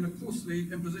 And of course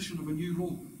the imposition of a new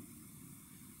law,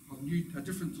 a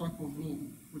different type of law,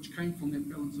 which came from that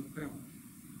balance of power.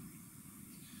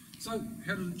 So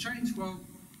how did it change? Well,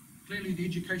 clearly the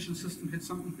education system had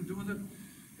something to do with it.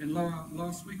 And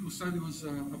last week or so there was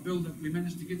a bill that we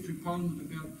managed to get through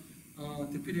Parliament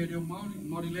about Te Pere Reo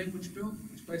Māori language bill,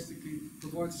 which basically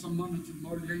provides some mana to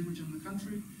Māori language in the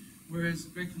country, whereas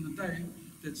back in the day,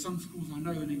 that some schools, I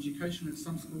know in education at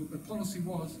some schools, the policy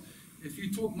was, if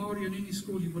you taught Māori in any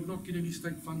school, you would not get any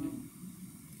state funding.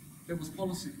 That was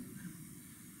policy,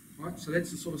 right? So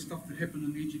that's the sort of stuff that happened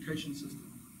in the education system.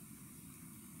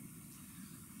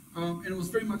 And it was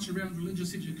very much around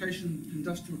religious education,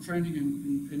 industrial training,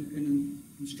 and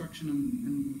instruction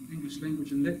in English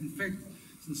language. And that, in fact,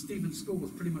 St. Stephen's School was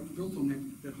pretty much built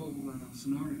on that whole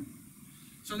scenario.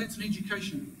 So that's an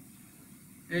education.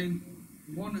 And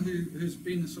one who's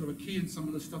been sort of a key in some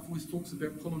of this stuff always talks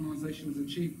about colonisation is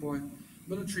achieved by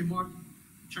military might,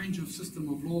 change of system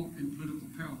of law and political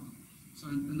power. So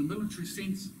in the military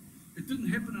sense, it didn't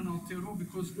happen in Aotearoa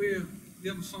because we're the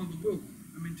other side of the world.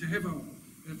 I mean, to have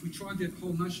if we tried that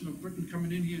whole notion of Britain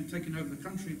coming in here and taking over the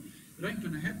country, it ain't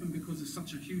going to happen because it's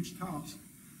such a huge task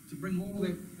to bring all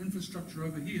that infrastructure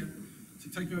over here to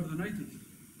take over the natives.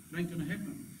 It ain't going to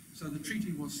happen. So the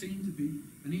treaty was seen to be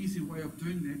an easier way of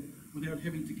doing that without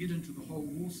having to get into the whole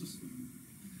war system.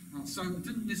 So it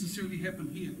didn't necessarily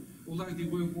happen here, although there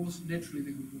were wars, naturally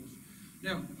there were wars.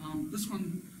 Now, this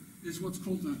one is what's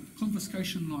called the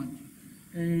confiscation line.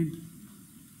 And,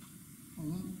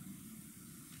 hold on.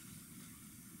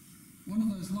 One of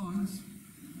those lines,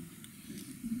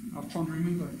 I'm trying to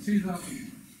remember, it's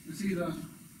either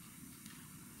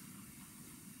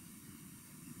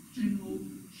General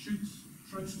Shoots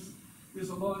Trust, there's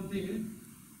a line there,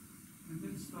 and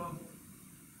that's the,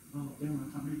 oh damn,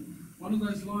 I can't read. One of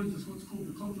those lines is what's called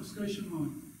the confiscation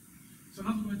line. So in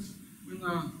other words,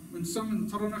 when some in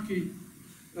Taranaki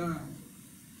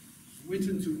went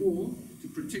into war to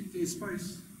protect their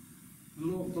space, the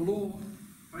law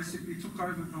basically took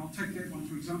over, and I'll take that one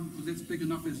for example, because that's big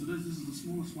enough as it is. This is the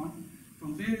smallest one.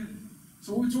 From there,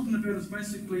 so all we're talking about is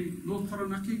basically North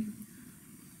Taranaki,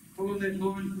 follow that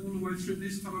line all the way through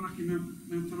this Taranaki,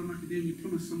 Mount Taranaki, then you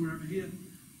Plymouth somewhere over here,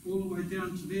 all the way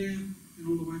down to there, and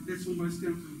all the way, that's almost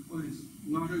down to,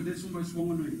 Ngāru, that's almost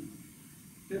Whanganui.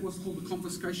 that was called the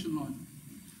confiscation line.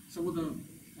 So with a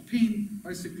pen,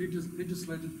 basically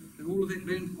legislated that all of that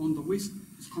land on the west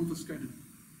is confiscated.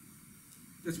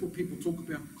 That's what people talk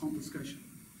about, confiscation.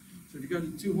 So if you go to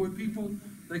Tūhoe people,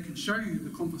 they can show you the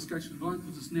confiscation line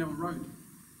because it's now a road.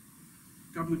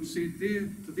 Government said there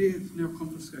to there, it's now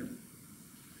confiscated.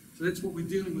 So that's what we're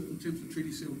dealing with in terms of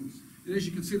treaty settlements. And as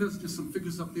you can see, there's just some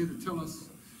figures up there to tell us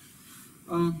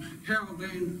how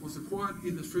land was acquired,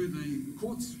 either through the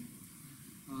courts,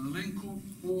 the land court,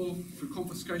 or through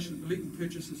confiscation, illegal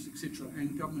purchases, etc.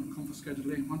 And government confiscated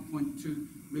land, 1.2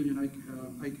 million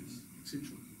acres,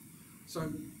 etc.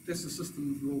 So that's the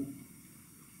system of law.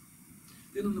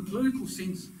 Then in the political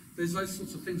sense, there's those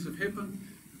sorts of things that have happened.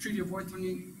 The Treaty of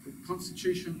Waitangi, the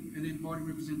Constitution, and then Māori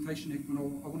Representation Act, and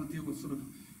I want to deal with sort of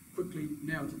quickly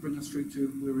now to bring us through to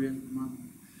where we're at the moment.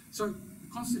 So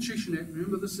the Constitution Act,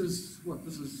 remember this is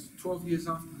 12 years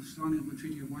after the signing of the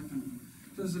Treaty of Waitangi.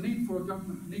 So there's a need for a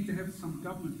government, need to have some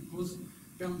government because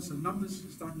balance of numbers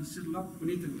is starting to settle up. We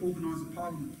need to organise a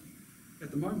parliament.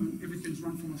 At the moment, everything's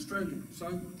run from Australia. So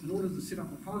in order to set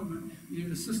up a parliament, you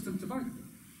need a system to vote.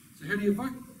 So how do you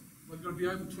vote? Well, you've got to be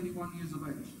over 21 years of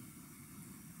age.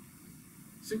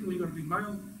 Secondly, you've got to be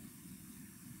male.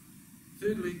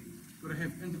 Thirdly, you've got to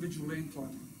have individual land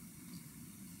title.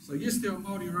 So yes, there are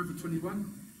Māori who are over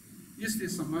 21. Yes,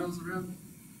 there's some males around.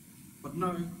 But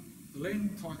no, the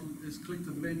land title is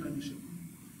collective land ownership.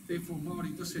 Therefore,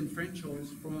 Māori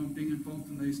disenfranchised from being involved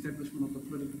in the establishment of the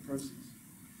political process.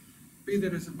 Be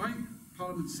that as it may,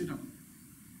 Parliament set up.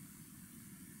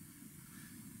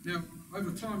 Now,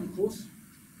 over time, of course,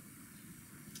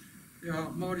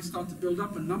 Māori start to build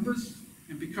up in numbers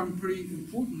and become pretty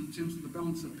important in terms of the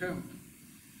balance of power.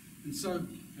 And so,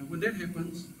 when that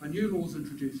happens, a new law is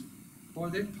introduced by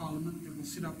that Parliament that will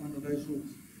set up one of those laws.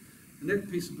 And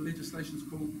that piece of the legislation is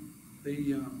called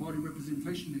the Māori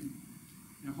Representation Act.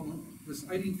 Now, hold on, this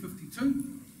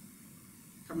 1852,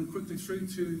 coming quickly through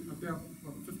to about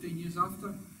 15 years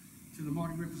after, to the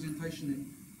Māori Representation Act.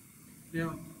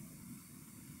 Now,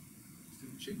 just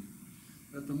have a check.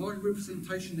 The Māori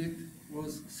Representation Act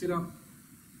was set up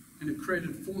and it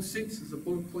created 4 seats, as the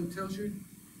bullet point tells you,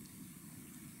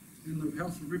 in the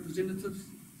House of Representatives.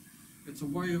 It's a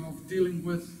way of dealing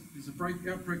with, there's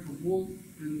a outbreak of war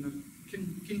in the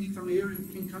Kingitanga area,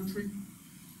 King Country,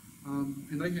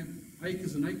 and they had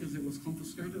acres and acres that was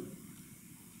confiscated.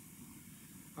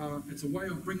 It's a way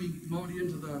of bringing Māori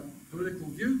into the political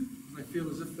view. They feel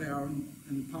as if they are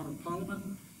in part of Parliament,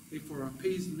 therefore are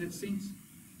appeased in that sense.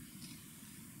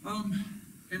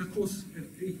 And of course,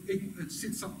 it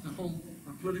sets up the whole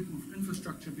political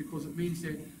infrastructure because it means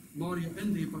that Māori are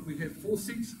in there, but we have 4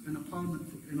 seats in a Parliament,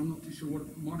 and I'm not too sure what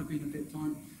it might have been at that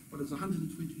time, but it's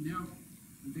 120 now,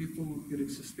 and therefore it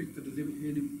is suspected that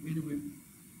anywhere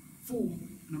 4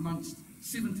 and amongst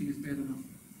 70 is bad enough,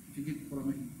 if you get what I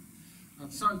mean.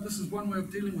 So this is one way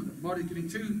of dealing with it. Māori getting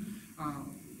 2,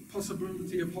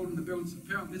 possibility of holding the balance of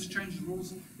power. Let's change the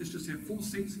rules. Let's just have 4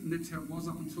 seats, and that's how it was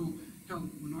up until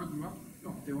when I grew up.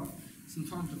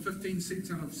 Sometimes to 15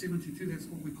 seats out of 72. That's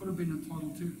what we could have been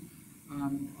entitled to,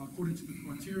 according to the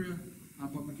criteria,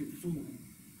 but we get 4.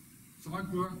 So I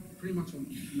grew up pretty much on.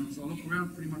 So I look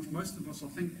around. Pretty much most of us, I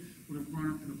think, would have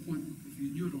grown up to the point, if you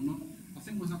knew it or not. I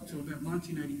think it was up to about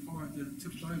 1985 that it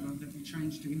tipped over that we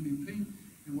changed to MMP.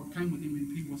 And what came with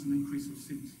MMP was an increase of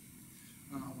seats,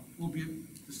 albeit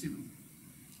to 7.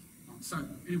 So,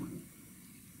 anyway,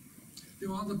 there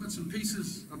were other bits and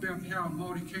pieces about how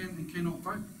Māori can and cannot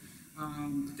vote.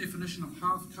 The definition of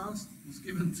half caste was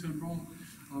given to enrol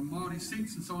Māori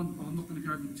seats and so on. I'm not going to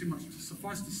go over too much.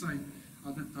 Suffice to say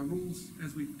that the rules,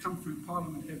 as we come through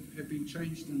Parliament, have been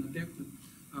changed and adapted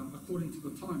according to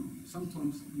the time.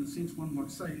 Sometimes, in a sense, one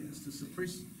might say, is to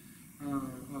suppress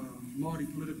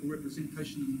Māori political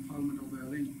representation in the Parliament of our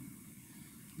land.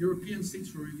 European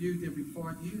seats were reviewed every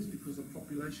 5 years because of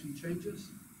population changes.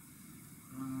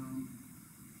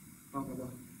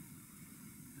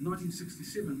 In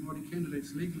 1967, Māori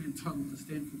candidates legally entitled to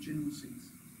stand for general seats.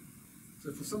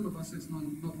 So for some of us, that's not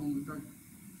long ago.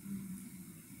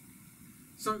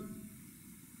 So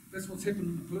that's what's happened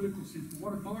in the political sense. But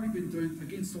what have Māori been doing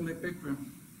against all that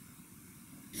background?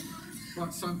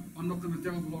 Right, so I'm not going to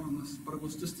delve a lot on this, but it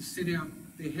was just to set out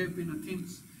there have been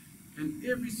attempts in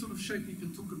every sort of shape you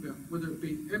can talk about, whether it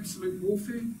be absolute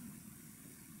warfare,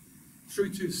 through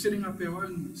to setting up our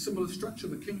own similar structure,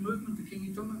 the King movement, the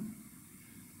Kingitanga,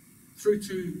 through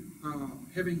to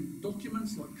having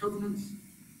documents like covenants.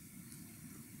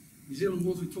 New Zealand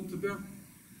wars we talked about.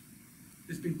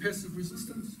 There's been passive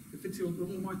resistance, the Whiti o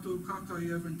Rongo Mai Tō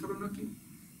Kākai over in Taranaki.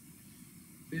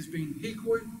 There's been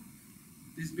hekoi.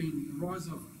 There's been the rise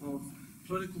of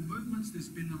political movements, there's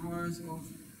been the rise of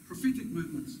prophetic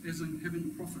movements, as in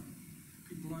having a prophet.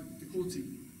 People like Tiriti.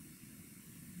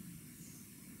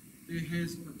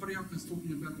 Pariaka's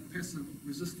talking about the passive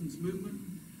resistance movement.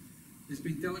 There's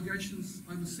been delegations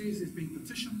overseas, there's been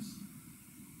petitions,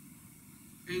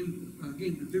 and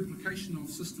again, the duplication of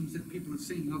systems that people have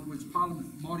seen. In other words,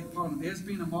 Parliament, Māori Parliament. There has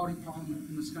been a Māori Parliament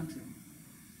in this country.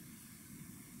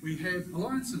 We have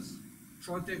alliances.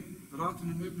 Tried that, the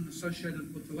Ratana movement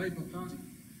associated with the Labour Party,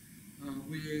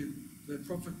 where the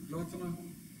Prophet Ratana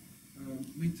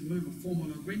meant to move a formal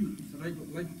agreement with the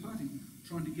Labour Party,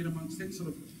 trying to get amongst that sort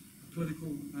of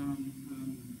political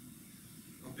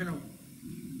power.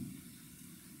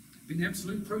 Been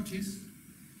absolute protests,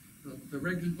 the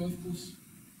Raglan Golf Course,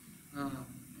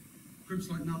 groups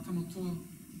like Ngā Tamatoa,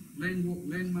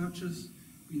 land marches,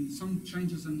 been some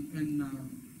changes in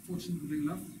fortunately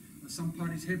enough, some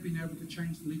parties have been able to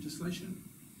change the legislation.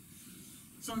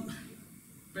 So,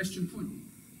 Bastion Point,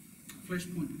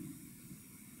 Flashpoint,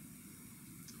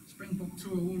 Springbok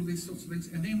Tour, all of these sorts of things,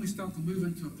 and then we start to move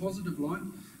into a positive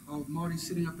line of Māori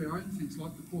setting up our own things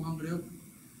like the Kohanga Reo,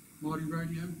 Māori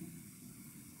Radio,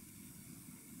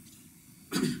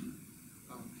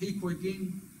 Hikoi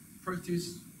again,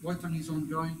 protests, Waitangi's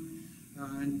ongoing,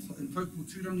 and in Taupō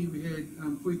Turangi we had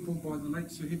hui called by the late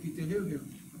Sir Hepi Te Heuheu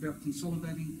about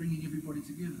consolidating, bringing everybody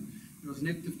together. There was an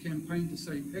active campaign to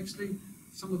say, actually,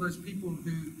 some of those people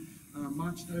who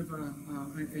marched over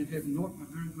and have not a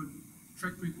very good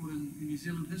track record in New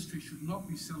Zealand history should not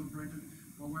be celebrated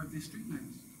by way of their street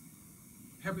names.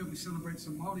 How about we celebrate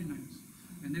some Māori names?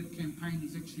 And that campaign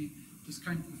is actually just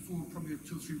came to the fore probably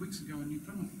 2 or 3 weeks ago in New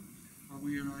Plymouth,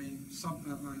 where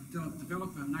a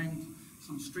developer named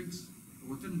some streets,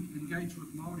 or didn't engage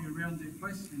with Māori around their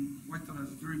place, and Waitara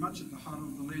is very much at the heart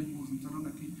of the land wars in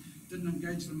Taranaki, didn't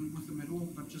engage with them at all,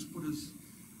 but just put his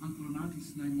uncle and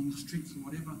auntie's name on the streets or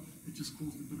whatever. It just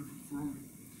caused a bit of a furore.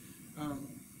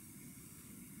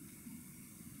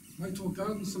 Maitoa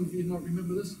Gardens, some of you might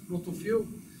remember this, Rotorua.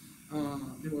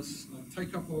 There was a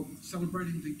take-up of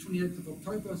celebrating the 28th of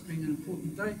October as being an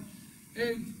important day,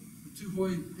 and the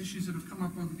Tuhoi issues that have come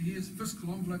up over the years,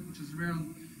 fiscal envelope, which is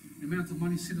around the amount of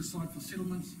money set aside for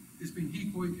settlements. There's been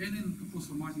Hikoi, and then of course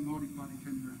the Mighty Māori Party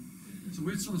came around. So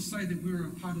we'd sort of say that we're a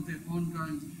part of that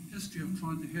ongoing history of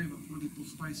trying to have a political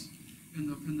space in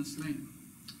this land.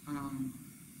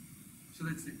 So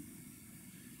that's it.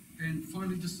 And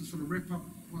finally, just to sort of wrap up,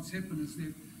 what's happened is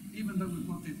that even though we've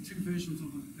got the two versions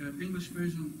of the English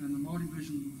version and the Māori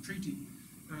version of the treaty,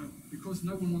 because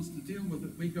no one wants to deal with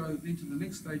it, we go into the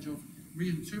next stage of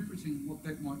reinterpreting what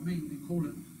that might mean and call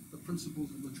it the principles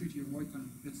of the Treaty of Waitangi.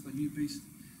 That's the new beast,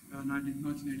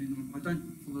 1989.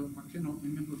 I cannot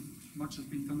remember much has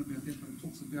been done about that, but it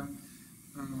talks about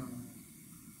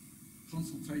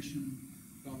consultation,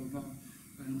 blah, blah, blah,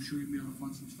 and I'm sure you'll be able to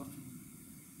find some stuff in it.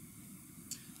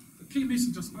 The key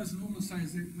message, I suppose, in all to say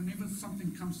is that whenever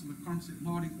something comes to the concept,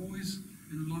 Māori always,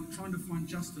 in like trying to find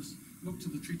justice, look to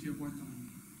the Treaty of Waitangi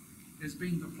as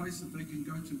being the place that they can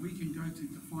go to, we can go to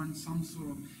find some sort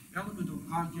of element of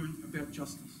arguing about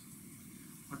justice.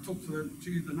 I talked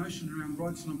to you the notion around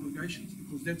rights and obligations,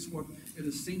 because that's what it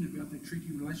is seen about the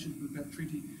treaty relationship, about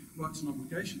treaty rights and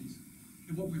obligations.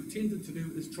 And what we've tended to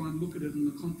do is try and look at it in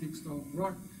the context of,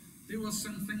 right, there were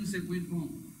some things that went wrong.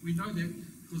 We know that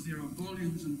because there are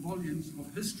volumes and volumes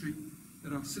of history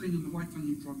that are sitting in the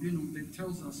Waitangi Tribunal that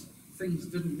tells us things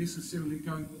didn't necessarily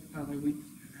go how they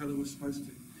were supposed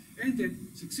to. And that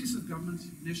successive governments,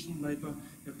 National Labour,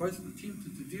 have both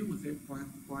attempted to deal with that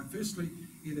by firstly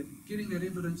either getting that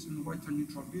evidence in the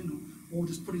Waitangi Tribunal or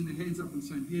just putting their hands up and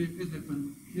saying, yeah, it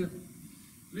happened, yeah,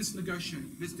 let's negotiate,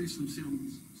 let's do some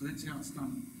settlements. So that's how it's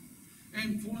done.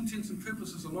 And for all intents and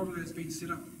purposes, a lot of that's been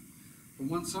set up. From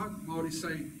one side, Māori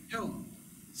say, hell,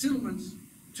 settlements,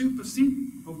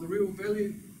 2% of the real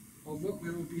value of what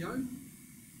will be owed,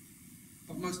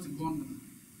 but most have gone with it.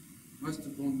 Most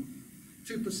have gone with it.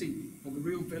 2% of the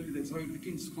real value that's owed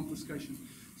against confiscation.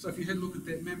 So if you had a look at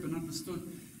that map and understood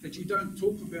that you don't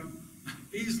talk about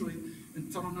easily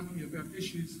in Taranaki about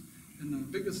issues in the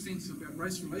biggest sense about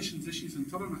race relations issues in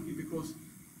Taranaki, because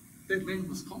that land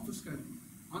was confiscated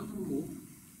under law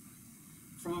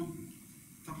from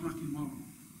Taranaki Māori.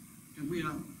 And we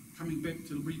are coming back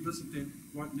to revisit that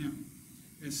right now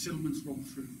as settlements roll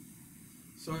through.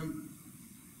 So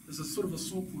there's a sort of a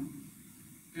sore point.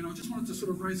 And I just wanted to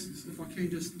sort of raise this, if I can,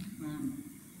 just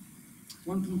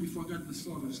one point before I go to the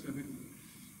slide. I'll just go back.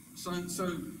 So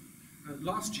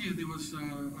last year there was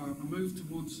a move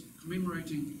towards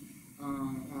commemorating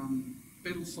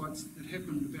battle sites that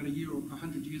happened about a year or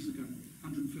 100 years ago,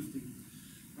 150.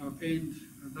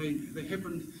 And They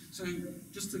happened, so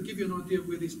just to give you an idea of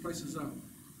where these places are.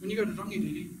 When you go to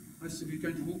Rangiriri, most of you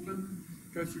go to Auckland,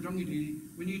 go through Rangiriri.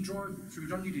 When you drive through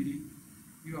Rangiriri,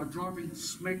 you are driving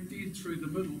smack dead through the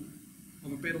middle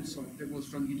of a battle site that was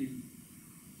Rangiriri.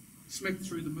 Smack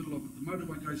through the middle of it. The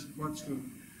motorway goes right through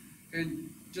it. And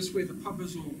just where the pub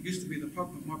is, or used to be the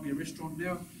pub, it might be a restaurant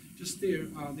now, just there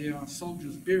are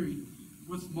soldiers buried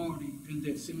with Māori in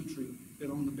that cemetery that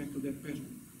are on the back of that battle.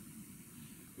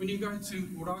 When you go to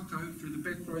Orako through the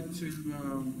back road to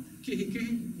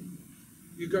Kihikihi,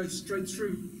 you go straight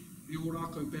through the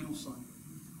Orako battle site.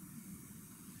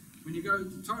 When you go to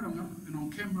Tauranga and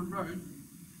on Cameron Road,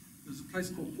 there's a place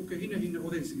called Pukehinahina, or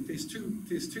there's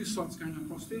two sites going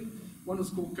across there. One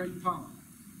is called Gate Park.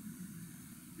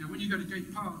 Now when you go to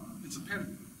Gate Park, it's a paddock.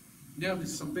 Now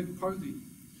there's some big po there,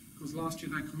 because last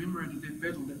year they commemorated that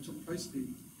battle that took place there.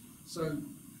 So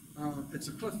it's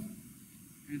a cliff,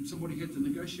 and somebody had to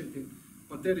negotiate that.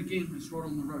 But that again is right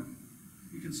on the road.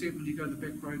 You can see it when you go the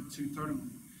back road to Tauranga.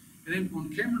 And then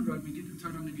on Cameron Road, when you get to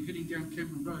Tauranga and you're heading down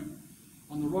Cameron Road,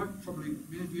 on the right, probably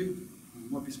many of you,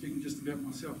 I might be speaking just about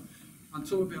myself,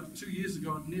 until about 2 years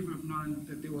ago, I'd never have known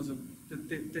that there was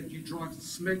that you drive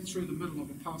smack through the middle of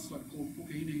a pass like called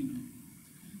Pukehinahina,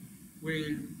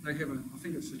 where they have I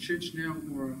think it's a church now,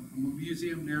 or a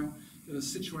museum now, that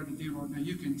is situated there right now.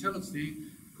 You can tell it's there,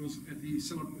 because at the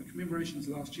commemorations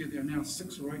last year, there are now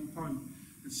 6 or 8 po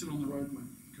that sit on the roadway,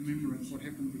 commemorate what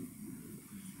happened there.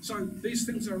 So these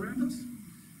things are around us.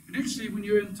 And actually, when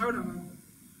you're in Tauranga,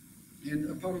 and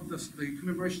a part of this, the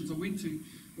commemorations I went to,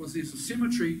 was there's a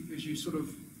cemetery as you sort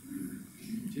of,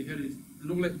 and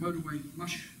all that motorway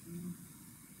mush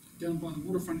down by the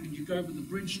waterfront, and you go over the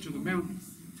bridge to the mountain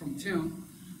from town.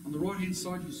 On the right hand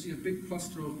side, you'll see a big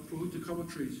cluster of puhutakawa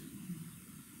trees.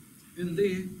 In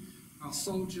there are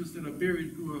soldiers that are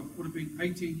buried who would have been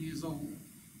 18 years old,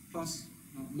 plus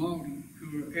Māori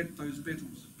who were at those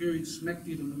battles, buried smack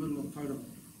dead in the middle of Tauranga.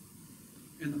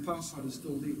 And the past site is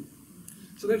still there.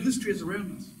 So that history is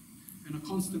around us, and a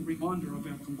constant reminder of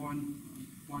our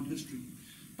combined history.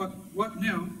 But what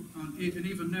now, and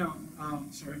even now,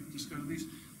 just go to these,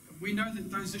 we know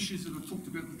that those issues that I talked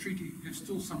about in the treaty have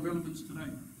still some relevance today.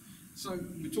 So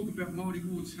when we talk about Māori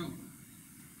wards health,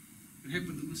 it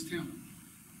happened in this town,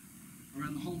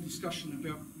 around the whole discussion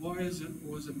about why is it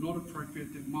or is it not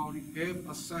appropriate that Māori have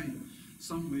a say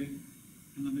somewhere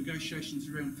in the negotiations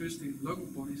around firstly local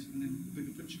bodies and then the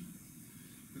bigger picture.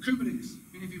 The Kumare's,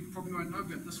 many of you probably won't know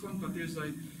about this one, but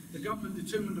the government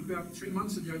determined about 3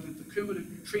 months ago that the Kumare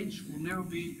Trench will now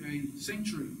be a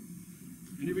sanctuary.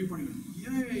 And everybody went,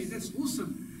 yay, that's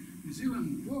awesome. New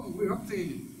Zealand, whoa, we're up there.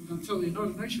 We're going to tell the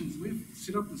United Nations we've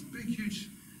set up this big, huge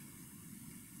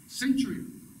sanctuary.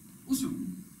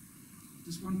 Awesome.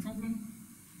 Just one problem,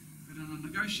 that in a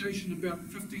negotiation about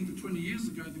 15 to 20 years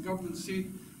ago, the government said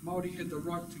Māori had the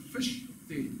right to fish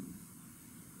there.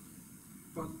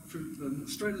 But through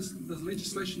the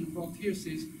legislation involved here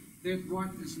says that right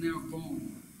is now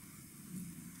gone.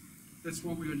 That's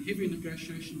why we're in heavy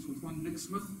negotiations with one Nick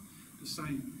Smith to say,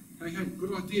 hey,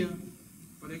 good idea,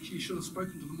 but actually you should have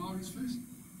spoken to the Māoris first,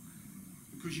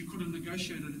 because you could have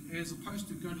negotiated it as opposed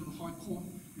to go to the High Court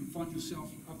and find yourself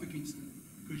up against it,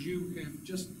 because you have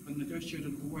just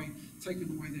negotiated away,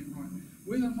 taken away that right.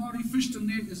 Whether Māori fished in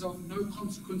there is of no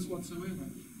consequence whatsoever.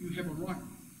 You have a right.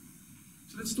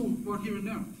 So that's still right here and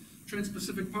now.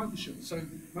 Trans-Pacific Partnership. So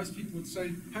most people would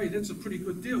say, hey, that's a pretty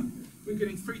good deal. We're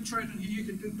getting free trade in here, you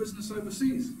can do business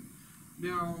overseas.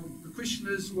 Now, the question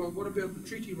is, well, what about the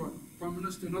treaty right? Prime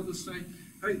Minister and others say,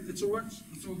 hey, it's all right,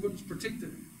 it's all good, it's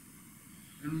protected.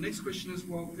 And the next question is,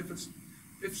 well,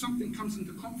 if something comes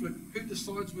into conflict, who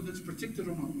decides whether it's protected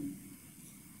or not?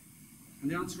 And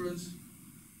the answer is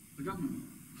the government.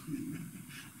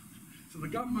 So the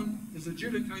government is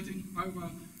adjudicating over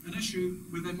an issue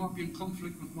where they might be in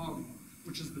conflict with Māori,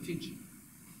 which is the tension.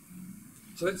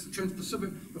 So that's the Trans-Pacific.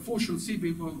 The foreshore and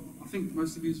seabed, well, I think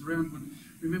most of you around would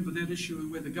remember that issue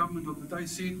where the government of the day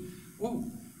said, oh,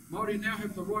 Māori now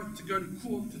have the right to go to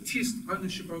court to test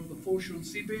ownership over the foreshore and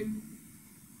seabed.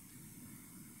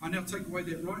 I now take away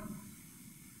that right,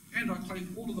 and I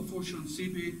claim all of the foreshore and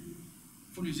seabed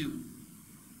for New Zealand.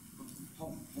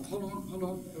 Hold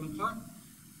on, Ellen Clark.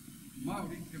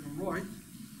 Māori have a right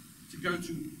to go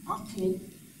to our court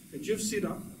that you've set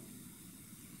up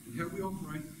and how we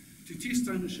operate to test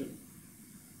ownership.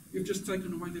 You've just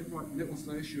taken away that right, and that was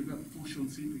the issue about the foreshore and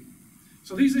seabed.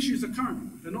 So these issues are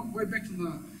current. They're not way back in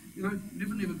the,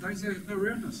 never days. They're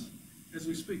around us as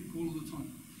we speak all of the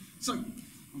time. So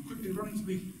I'm quickly running to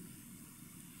the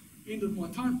end of my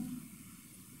time.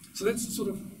 So that's the sort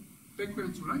of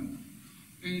background today.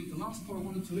 And the last part I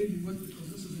wanted to leave you with,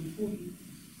 because this is important,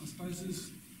 I suppose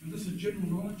is, and this is general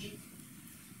knowledge.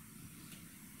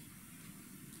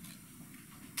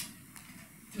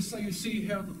 Just so you see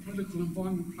how the political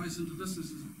environment plays into this.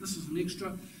 This is an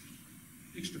extra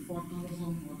 $5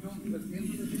 on my bill at the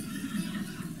end of it.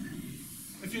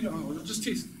 If you know, I'll just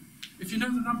test. If you know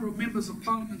the number of members of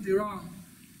parliament there are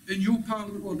in your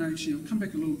parliament, well, no, actually, I'll come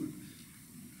back a little bit.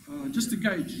 Just to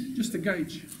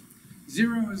gauge.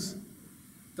 0 is,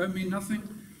 don't mean nothing.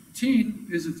 10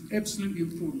 is it's absolutely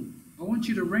important. I want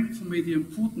you to rank for me the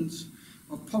importance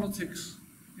of politics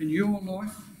in your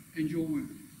life and your work.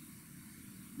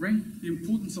 Rank the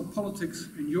importance of politics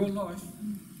in your life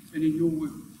and in your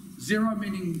work. 0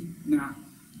 meaning, nah,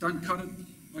 don't cut it,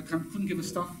 I couldn't give a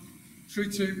stuff.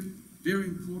 Through to, very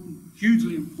important,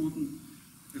 hugely important.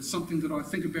 It's something that I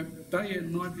think about day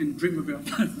and night and dream about.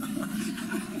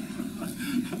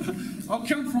 I'll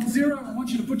count from 0, I want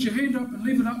you to put your hand up and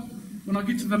leave it up. When I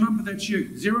get to the number, that's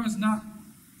you. 0 is nah,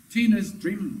 10 is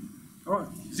dreaming. All right,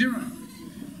 0,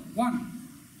 1,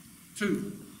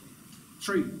 2,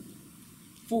 3,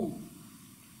 4,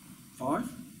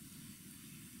 5,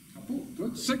 couple,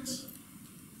 good, 6,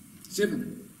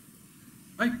 7,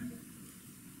 8,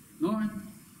 9,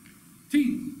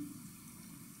 10.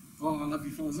 Oh, I love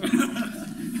you fellas.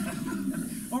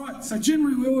 All right, so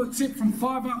generally we all accept from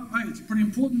 5 up. Hey, it's pretty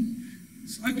important.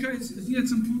 It's okay,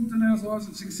 it's important in our lives,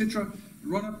 etc.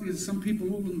 Right up there's some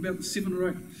people all in about the 7 or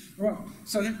 8. All right,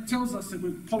 so that tells us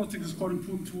that politics is quite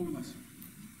important to all of us.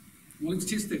 Well, let's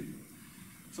test that.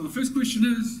 So the first question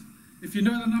is, if you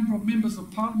know the number of members of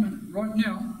parliament right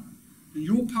now in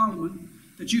your parliament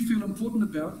that you feel important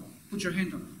about, put your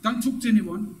hand up. Don't talk to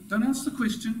anyone, don't answer the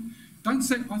question, don't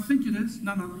say, I think it is.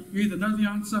 No, you either know the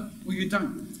answer or you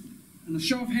don't. And a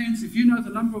show of hands, if you know the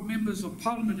number of members of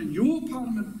parliament in your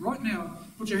parliament right now,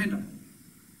 put your hand up.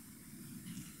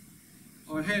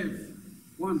 I have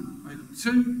 1, I have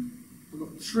 2, I've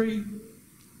got 3,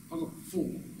 I've got 4.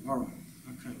 All right,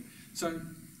 okay. So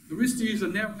the rest of you are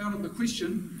now out of the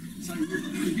question, so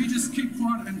you just keep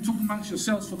quiet and talk amongst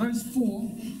yourselves. For those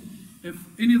 4, if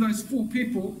any of those 4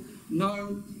 people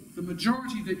know the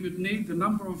majority that you'd need, the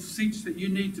number of seats that you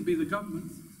need to be the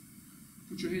government,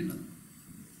 put your hand up.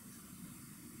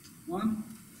 1,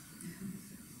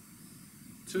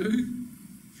 2,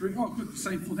 3, oh good, the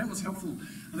same 4, that was helpful,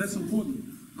 and that's important.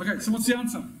 Okay, so what's the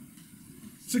answer?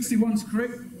 61 is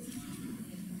correct.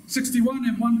 61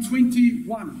 and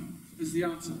 121 is the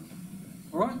answer.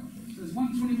 All right, so there's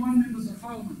 121 members of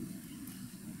parliament.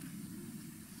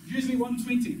 Usually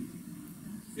 120.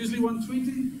 Usually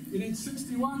 120, you need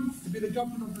 61 to be the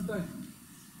government of the day.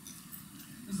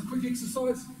 There's a quick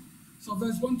exercise. So of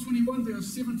those 121, there are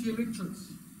 70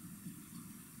 electorates.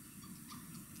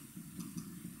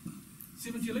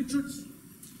 70 electorates,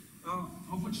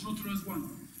 of which Rotorua is 1.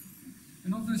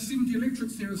 And of those 70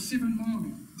 electorates, there are 7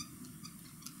 Māori.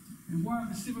 And why are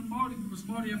there 7 Māori? Because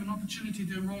Māori have an opportunity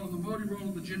to enrol in the Māori roll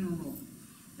or the general roll.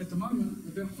 At the moment,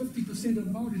 about 50% of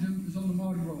Māoridom is on the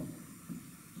Māori roll.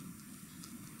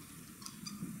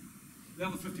 The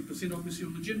other 50% obviously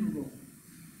on the general roll.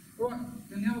 All right,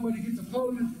 and the other way to get to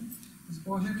Parliament is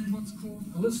by having what's called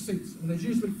a list seats, and there's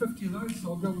usually 50 of those, so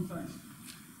I'll go with those.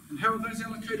 And how are those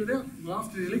allocated out? Well,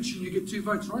 after the election you get 2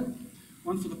 votes, right?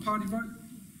 One for the party vote,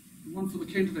 and one for the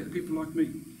candidate, people like me.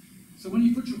 So when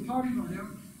you put your party vote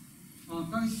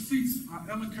out, those seats are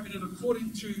allocated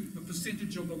according to the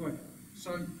percentage of the vote.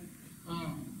 So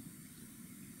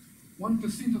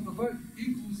 1% of the vote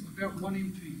equals about 1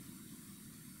 MP.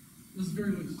 This is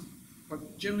very loose,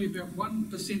 but generally about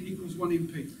 1% equals 1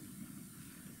 MP.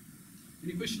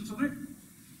 Any questions on that?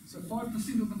 So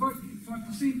 5% of the vote, you get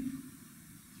 5%.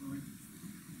 Sorry,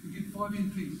 you get 5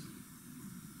 MPs.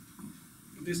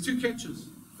 But there's 2 catches.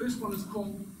 First one is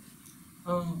called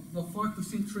the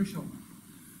 5% threshold.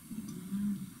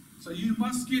 So you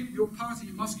must get, your party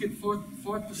must get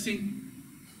 5%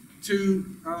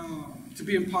 to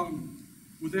be in Parliament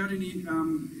without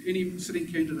any sitting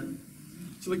candidate.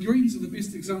 So the Greens are the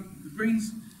best example. The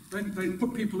Greens, they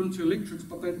put people into electorates,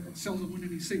 but they seldom win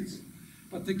any seats.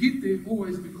 But they get there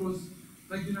always because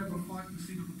they get over 5% of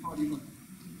the party vote.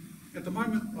 At the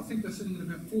moment, I think they're sitting at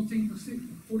about 14%,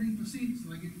 so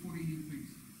they get 40 MPs.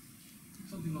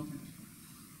 Something like that.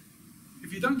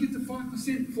 If you don't get to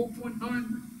 5%,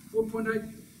 4.9,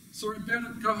 4.8, sorry about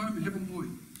it, go home and have a moi.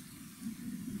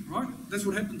 Right? That's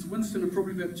what happened to Winston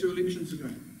probably about 2 elections ago.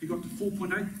 He got to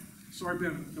 4.8, sorry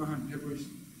about it, go home, have a rest.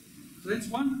 So that's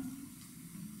one.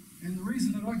 And the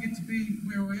reason that I get to be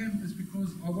where I am is because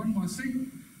I won my seat.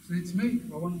 So that's me,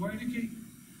 I won Waitangi.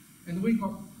 And we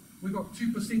got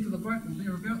 2% of the vote or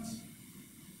thereabouts.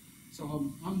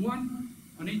 So I'm 1,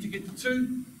 I need to get to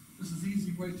 2. this is the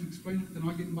easy way to explain it, then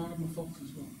I get marred my fox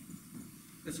as well.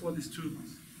 That's why there's two of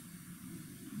us.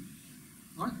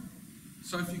 Right?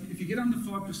 So if you get under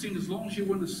 5%, as long as you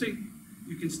win a seat,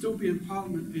 you can still be in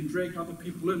Parliament and drag other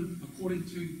people in according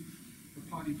to the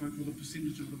party vote or the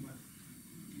percentage of the vote.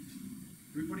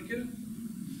 Everybody get it?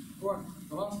 All right,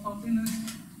 the last part then is,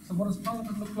 so what does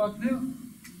Parliament look like now?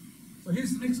 So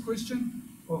here's the next question.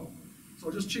 Oh, so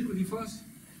I'll just check with you first.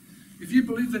 If you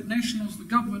believe that National is the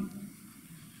government,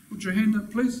 put your hand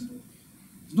up, please.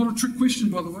 It's not a trick question,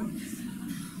 by the way.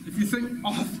 If you think,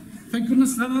 oh, thank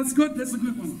goodness, no, that's good, that's a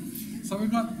good one. So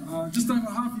we've got just over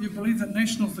half of you believe that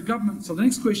National is the government. So the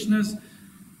next question is,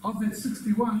 of that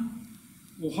 61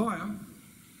 or higher,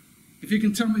 if you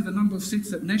can tell me the number of seats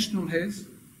that National has,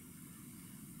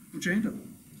 put your hand up.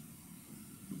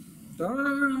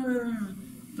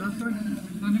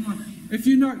 If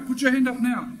you know, put your hand up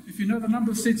now. If you know the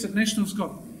number of seats that National's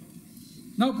got.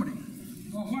 Nobody.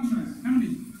 Oh, one knows. How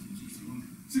many?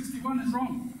 61 is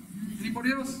wrong.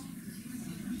 Anybody else?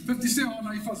 57. Oh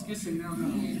no, you're fast guessing now.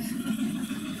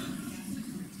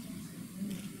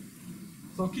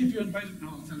 So I'll keep you in bait. No,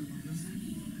 I'll tell you what it is.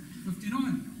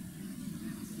 59.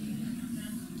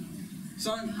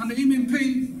 So under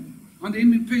MMP,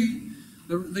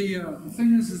 the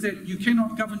thing is that you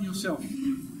cannot govern yourself.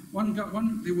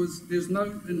 There's no,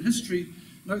 in history,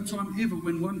 no time ever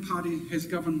when one party has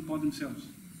governed by themselves.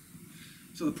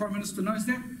 So the Prime Minister knows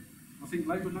that. I think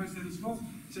Labour knows that as well.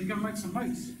 So you're going to make some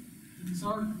mates.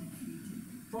 So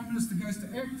Prime Minister goes to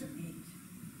ACT,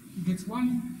 he gets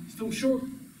one, still short.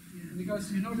 And he goes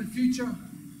to United Future,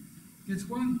 gets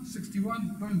one,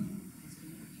 61, boom.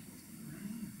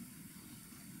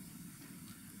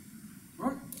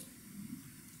 Right?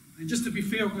 And just to be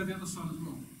fair, I'll go the other side as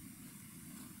well.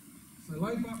 So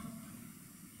Labour,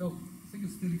 well, I think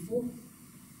it's 34.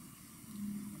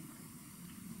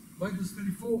 Labour's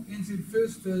 34, NZ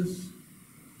First is,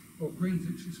 well, Greens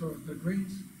actually, sorry, the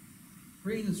Greens.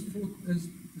 Green is 14,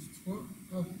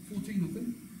 I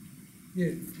think. Yeah,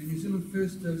 and New Zealand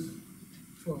First is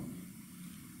 12.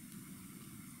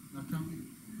 No, can't be.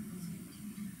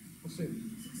 What's that?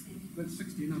 That's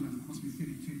 60, no, must be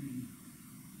 32.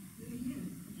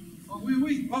 Oh, where are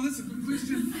we? Oh, that's a good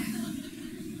question.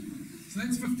 So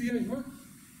that's 58, right?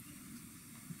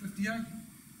 58,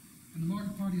 and the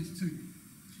Labour Party is 2.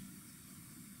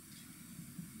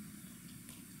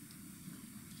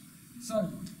 So,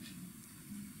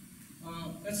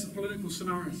 that's the political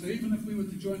scenario. So even if we were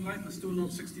to join Labour, still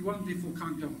not 61, therefore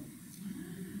can't go.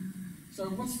 So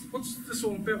what's this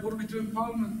all about? What do we do in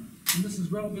Parliament? And this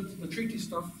is relevant to the treaty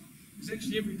stuff. Is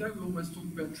actually every day we always talk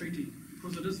about treaty,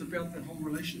 because it is about that whole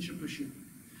relationship issue.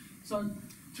 So,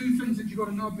 two things that you've got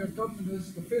to know about government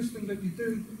is, the first thing that you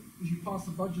do is you pass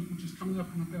the budget, which is coming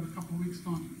up in about a couple of weeks'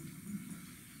 time.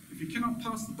 If you cannot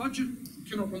pass the budget, you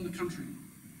cannot run the country.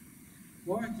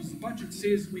 Why? Because the budget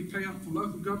says we pay out for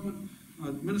local government,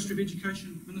 Ministry of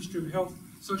Education, Ministry of Health,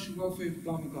 Social Welfare,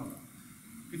 blah, blah, blah.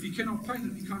 If you cannot pay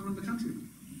them, you can't run the country.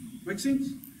 Make sense?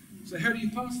 So how do you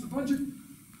pass the budget?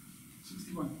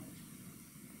 61.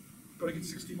 Got to get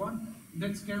 61, and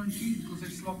that's guaranteed because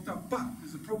it's locked up. But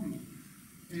there's a problem.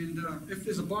 And if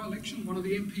there's a by-election, one of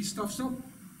the MPs stuffs up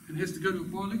and has to go to a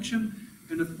by-election,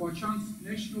 and if by chance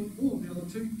National or the other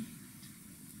two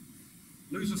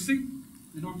lose a seat,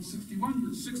 they're not 61,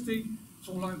 it's 60, it's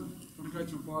all over. Got to go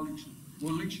to a by-election or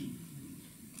election.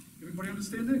 Everybody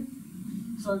understand that?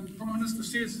 So the Prime Minister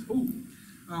says, oh,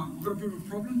 we've got a bit of a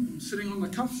problem. I'm sitting on the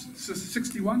cuffs,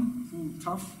 61, oh,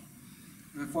 tough.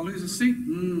 If I lose a seat,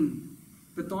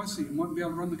 bit dicey. I might be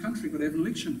able to run the country, but have an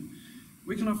election.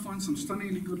 Where can I find some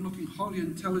stunningly good-looking, highly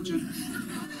intelligent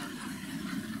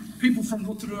people from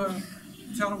Rotorua,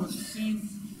 Tarawa,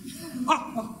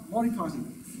 Māori Kaiti.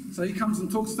 So he comes and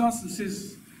talks to us and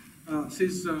says,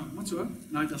 what's her?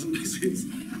 No, it doesn't make sense.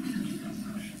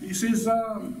 He says,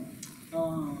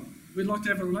 we'd like to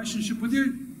have a relationship with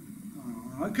you.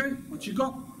 Okay, what you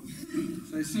got?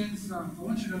 So he says, I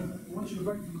want you to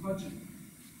vote for the budget.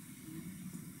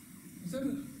 Is that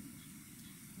it?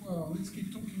 Well, let's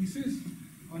keep talking. He says,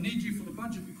 I need you for the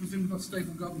budget because then we've got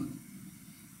stable government.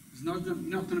 There's not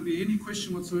going to be any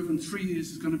question whatsoever in 3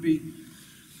 years.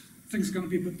 Things are going to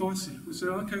be a bit dicey. We say,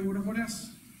 okay, what else?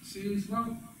 He says,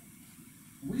 well,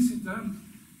 we sit down,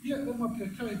 yeah, that might be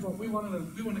okay, but we want a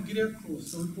get out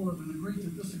clause, so we call it an agree to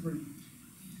disagree.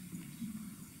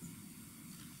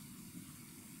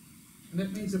 And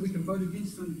that means that we can vote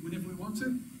against them whenever we want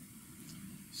to.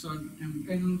 So, and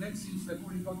in that sense, they've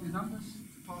already got their numbers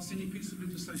to pass any piece of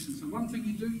legislation. So one thing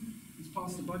you do is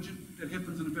pass the budget. That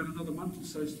happens in about another month or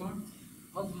so's time.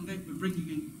 Other than that, we're bringing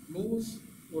in laws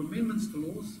or amendments to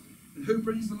laws. And who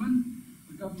brings them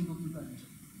in? The government of the day.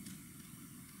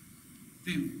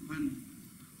 Them, only.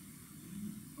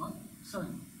 Right? So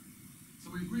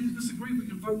we agree to disagree, we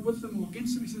can vote with them or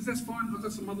against them. He says, that's fine, I've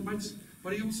got some other mates.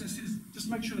 But he also says, just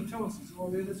make sure to tell us. He says,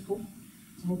 oh yeah, that's cool.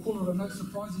 So we'll call it a no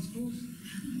surprises clause.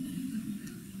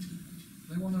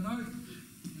 They want to know.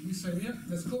 And we say, yeah,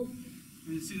 that's cool.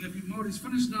 And you see that Māori's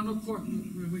finished now, not quite.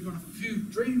 We've got a few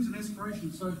dreams and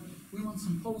aspirations. So we want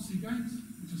some policy gains,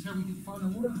 which is how we get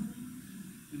whānau ora,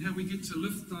 and how we get to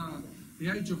lift the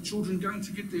age of children going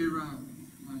to get their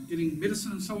getting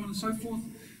medicine and so on and so forth.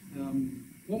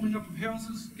 Warming up of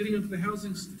houses, getting into the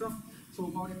housing stuff. So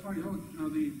Māori Party,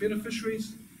 the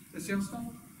beneficiaries, that's our stuff.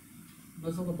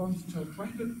 Those other bums to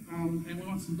claim it, and we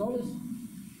want some dollars.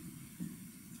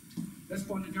 That's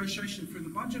by negotiation through the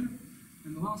budget.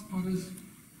 And the last part is,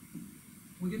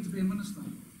 we get to be a minister.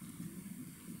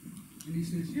 And he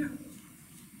says, yeah.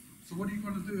 So what are you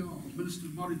going to do? Oh, Minister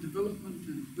of Māori Development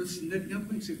and this and that and the other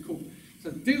thing. He said, cool.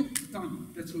 So deal, done.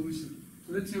 That's where we sit.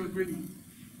 So that's our agreement.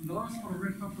 And the last one I'll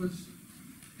wrap up is,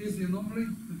 here's the anomaly,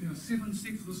 that there are 7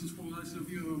 seats. This is for those of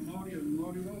you who are Māori and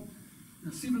Māori role.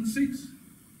 There are 7 seats,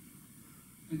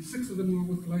 and 6 of them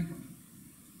were with Labour.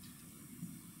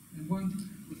 And 1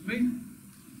 with me,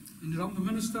 and then I'm the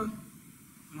minister,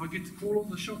 and I get to call all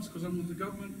the shots because I'm with the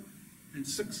government, and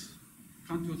 6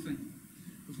 can't do a thing.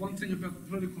 Because one thing about the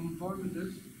political environment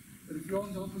is that if you're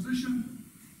on the opposition,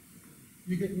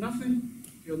 you get nothing.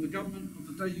 If you're on the government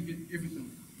of the day, you get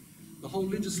everything. The whole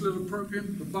legislative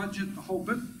program, the budget, the whole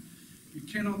bit. You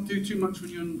cannot do too much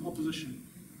when you're in opposition.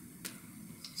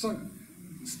 So,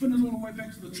 spin it all the way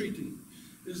back to the treaty,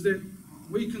 is that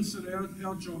we consider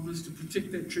our job is to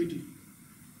protect that treaty,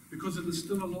 because it is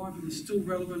still alive, it is still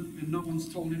relevant, and no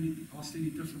one's told us any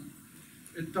different.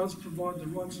 It does provide the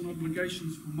rights and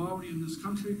obligations for Māori in this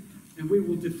country, and we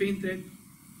will defend that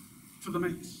to the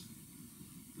max.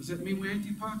 Does that mean we're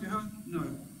anti-Pākehā?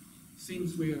 No.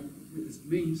 It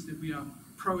means that we are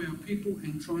pro our people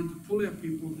and trying to pull our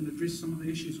people and address some of the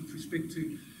issues with respect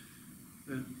to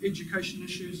the education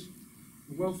issues,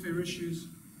 the welfare issues,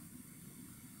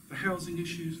 the housing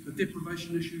issues, the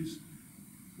deprivation issues.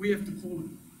 We have to call it,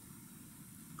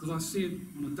 because I see it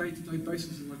on a day-to-day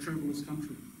basis as I travel this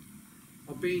country.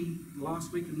 I've been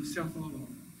last week in the South Island.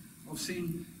 I've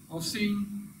seen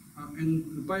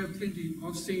in the Bay of Plenty,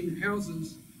 I've seen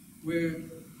houses where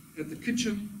at the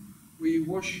kitchen where you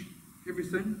wash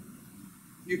everything,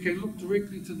 you can look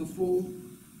directly to the floor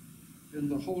and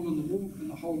the hole in the wall and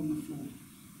the hole in the floor.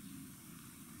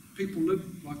 People live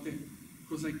like that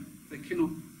because they cannot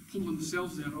pull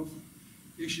themselves out of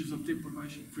issues of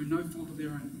deprivation through no fault of their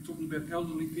own. We're talking about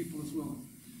elderly people as well.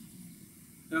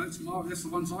 Now that's the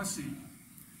ones I see.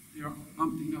 There are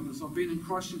umpteen others. I've been in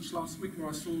Christchurch last week where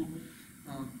I saw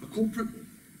the corporate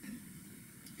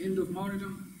end of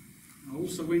Māoridom. I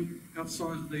also went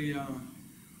outside the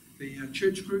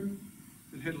church group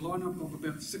that had a lineup of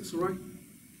about 6 or 8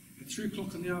 at 3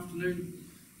 o'clock in the afternoon,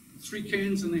 3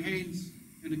 cans in their hands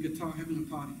and a guitar having a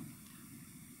party.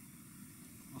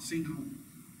 I've seen it all.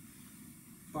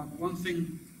 But one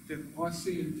thing that I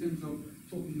see in terms of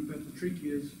talking about the treaty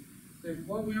is that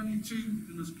while we're only 2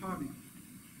 in this party,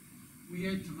 we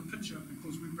add to the picture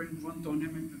because we bring one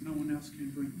dynamic that no one else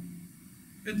can bring.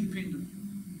 Independent.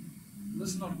 And this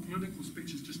is not a political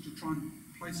speech, it's just to try and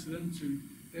place it into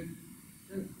that.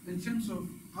 In terms of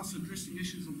us addressing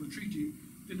issues of the treaty,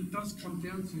 then it does come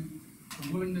down to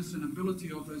the willingness and ability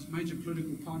of those major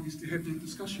political parties to have that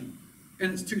discussion.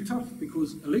 And it's too tough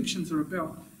because elections are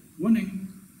about winning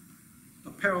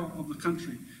the power of the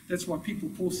country. That's why people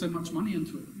pour so much money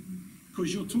into it.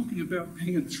 Because you're talking about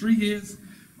being in 3 years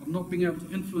of not being able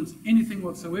to influence anything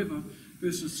whatsoever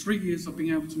versus 3 years of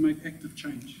being able to make active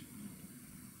change.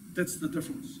 That's the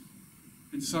difference.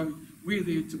 And so we're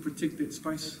there to protect that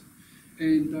space,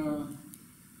 and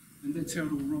that's how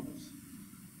it all rolls.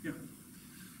 Yeah.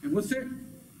 And with that,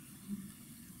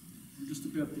 I'm just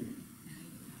about there.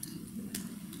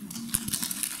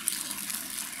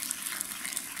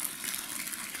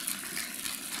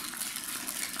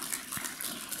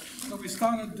 So we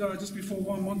started just before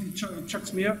Monty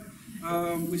chucks me out.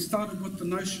 We started with the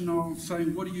notion of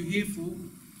saying, what are you here for?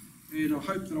 And I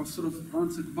hope that I sort of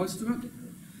answered most of it.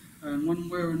 And one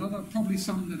way or another, probably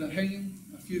some that are hanging.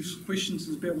 A few questions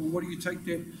about, well, what do you take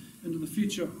that into the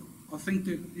future? I think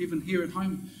that even here at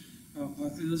home,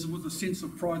 it is with a sense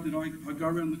of pride that I go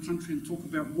around the country and talk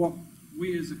about what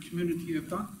we as a community have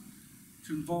done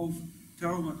to involve Te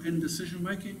Arawa in decision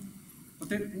making. But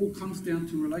that all comes down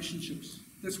to relationships.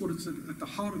 That's what it's at the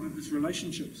heart of it, is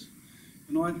relationships.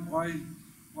 And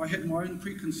I had my own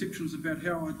preconceptions about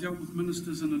how I dealt with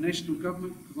ministers in the national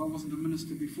government, because I wasn't a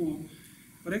minister before,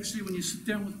 But actually, when you sit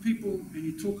down with people and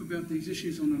you talk about these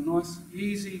issues on a nice,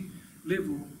 easy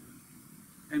level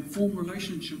and form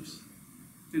relationships,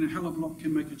 then a hell of a lot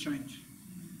can make a change.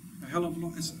 A hell of a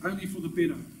lot. It's only for the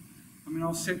better. I mean,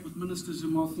 I sat with ministers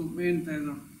and I thought, man, they're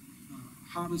the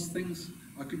hardest things.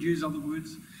 I could use other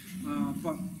words.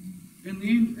 But in the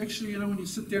end, actually, when you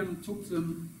sit down and talk to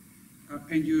them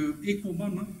and you're equal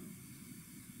mana,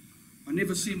 I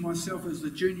never see myself as the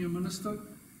junior minister.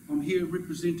 I'm here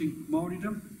representing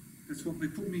Māoridom. That's what they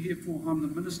put me here for. I'm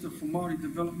the Minister for Māori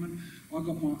Development. I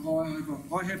got my eye over.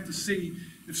 I have to see,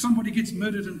 if somebody gets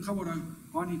murdered in Kawerau,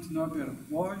 I need to know about it.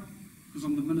 Why? Because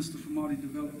I'm the Minister for Māori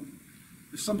Development.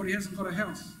 If somebody hasn't got a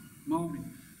house, Māori.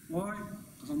 Why?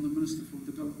 Because I'm the Minister for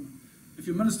Development. If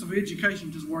you're Minister for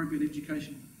Education, just worry about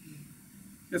education.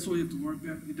 That's all you have to worry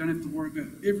about. You don't have to worry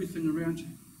about everything around you.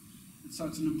 And so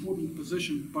it's an important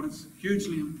position, but it's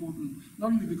hugely important, not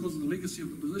only because of the legacy of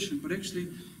the position, but actually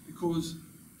because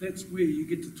that's where you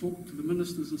get to talk to the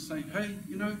ministers and say, hey,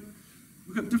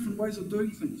 we've got different ways of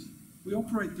doing things. We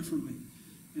operate differently.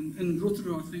 In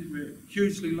Rotorua, I think we're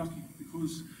hugely lucky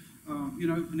because,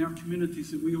 in our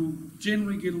communities that we all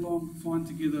generally get along fine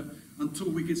together until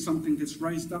we get something that's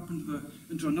raised up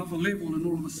into another level, and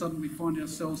all of a sudden we find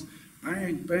ourselves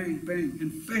bang, bang, bang. In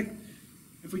fact,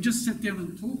 if we just sat down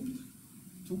and talked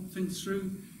things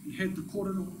through and had the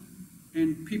kōrero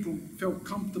and people felt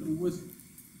comfortable with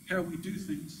how we do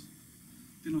things,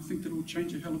 then I think that will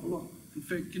change a hell of a lot. In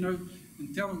fact, in Te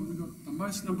we've got the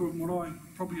most number of marae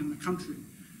probably in the country.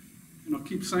 And I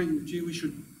keep saying, gee, we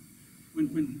should,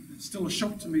 when it's still a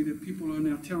shock to me that people in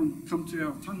our town come to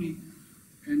our tangi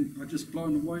and are just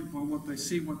blown away by what they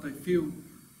see, what they feel,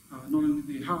 not only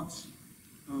their hearts,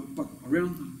 but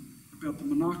around them, about the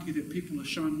manaaki that people are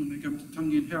shown when they come to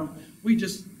tangi, and how we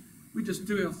just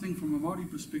do our thing from a Māori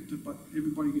perspective, but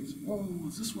everybody gets, whoa,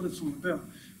 is this what it's all about?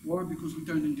 Why? Because we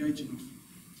don't engage enough.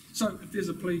 So if there's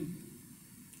a plea,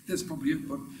 that's probably it,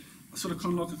 but I sort of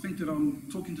kind of like to think that I'm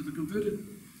talking to the converted.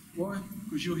 Why?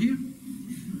 Because you're here.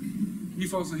 You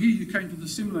folks are here, you came to the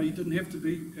seminar, you didn't have to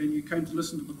be, and you came to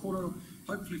listen to the kōrero,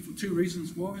 hopefully for two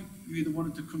reasons. Why? You either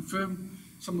wanted to confirm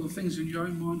some of the things in your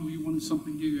own mind, or you wanted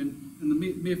something new, and the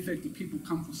mere fact that people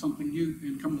come for something new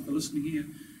and come with the listening ear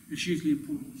is hugely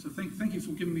important. So thank you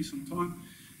for giving me some time.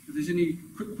 If there's any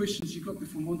quick questions you've got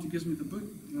before Monty gives me the book,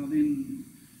 then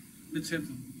let's have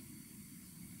them.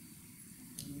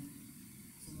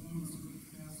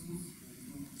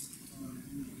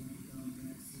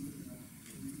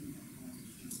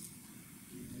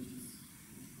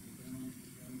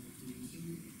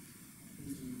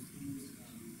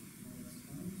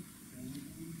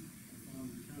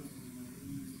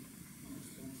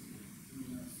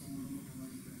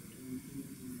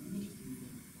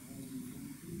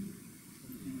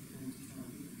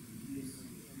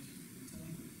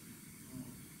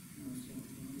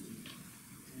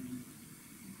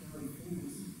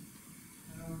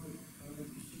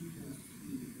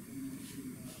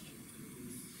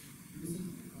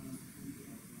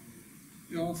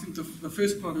 Yeah, I think the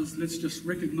first part is, let's just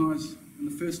recognise in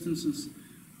the first instance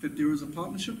that there is a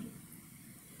partnership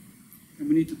and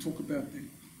we need to talk about that.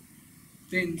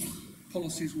 Then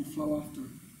policies will flow after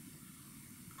it.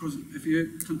 Because if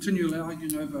you continually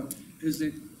arguing over is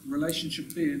that relationship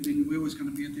there, then we're always going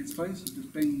to be at that phase,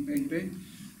 just bang, bang, bang.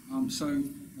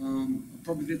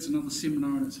 Probably that's another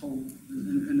seminar in its whole,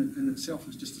 in itself,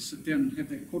 is just to sit down and have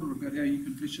that kōrero about how you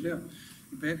can flesh it out.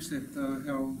 And perhaps that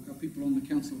our people on the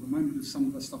council at the moment is some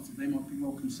of the stuff that they might be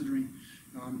well considering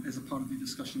as a part of their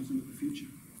discussions into the future.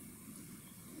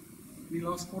 Any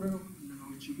last kōrero? And then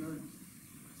I'll let you go.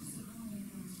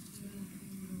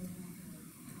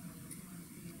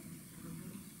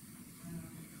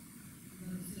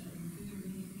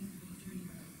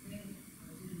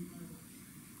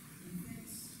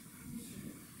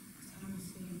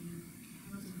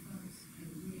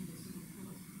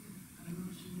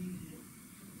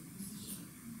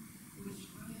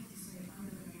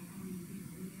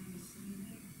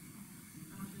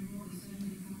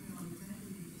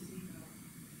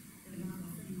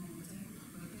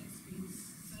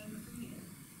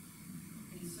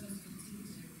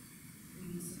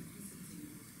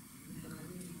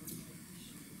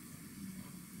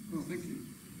 Well, thank you.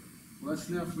 Well, that's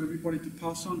now for everybody to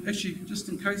pass on. Actually, just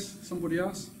in case somebody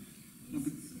asks. I'm a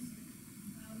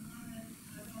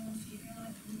volunteer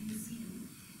at the museum,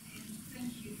 and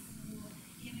thank you for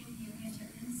giving me a better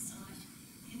insight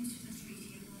into the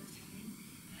Treaty of Waitangi.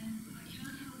 And I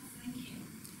can't help thinking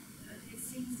that it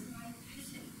seems a great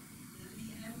pity that the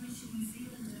average New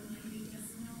Zealander maybe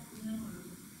does not know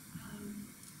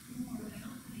more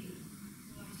about the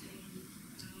Waitangi,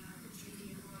 the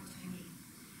Treaty of Waitangi.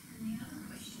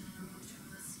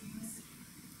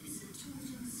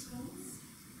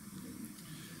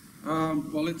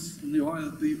 Well, it's in the eye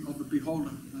of the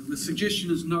beholder. The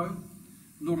suggestion is no,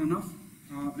 not enough.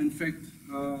 In fact,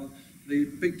 the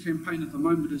big campaign at the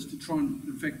moment is to try and,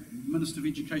 in fact, the Minister of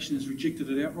Education has rejected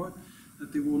it outright,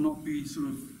 that there will not be sort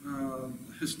of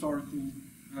historical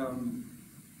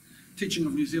teaching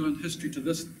of New Zealand history to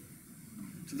this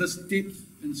depth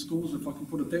in schools, if I can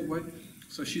put it that way.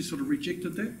 So she sort of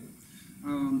rejected that.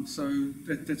 So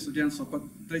that's the downside. But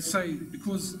they say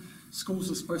because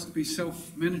schools are supposed to be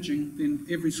self-managing, then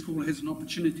every school has an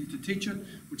opportunity to teach it,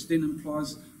 which then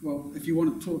implies, well, if you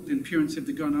want it taught, then parents have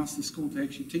to go and ask the school to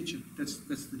actually teach it. That's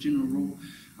the general rule.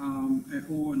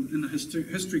 Or in the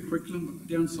history curriculum, but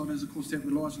the downside is, of course, that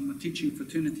relies on the teaching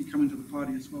fraternity coming to the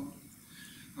party as well.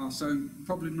 So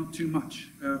probably not too much,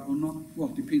 or not, well,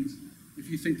 it depends. If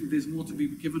you think that there's more to be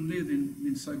given there,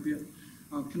 then so be it.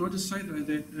 Can I just say, though,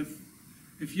 that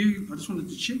if you, I just wanted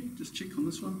to check on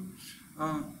this one.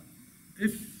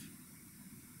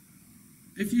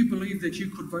 If you believe that you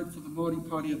could vote for the Māori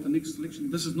Party at the next election,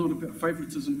 this is not about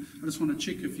favouritism, I just want to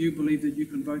check if you believe that you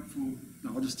can vote for,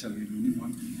 no, I'll just tell you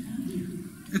anyway.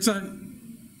 It's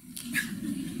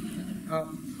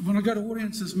when I go to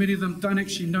audiences, many of them don't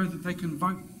actually know that they can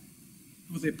vote,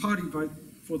 or their party vote,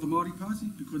 for the Māori Party,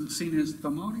 because it's seen as the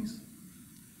Māoris.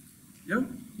 Yeah?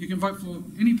 You can vote for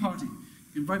any party.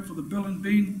 You can vote for the Bill and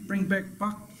Bean, Bring Back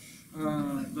Buck,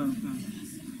 the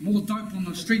More Dope on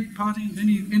the Street Party,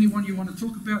 anyone you want to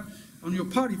talk about. On your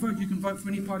party vote, you can vote for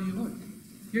any party you like.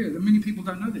 Yeah, many people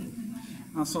don't know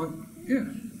that. So, yeah,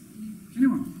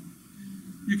 anyone.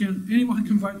 Anyone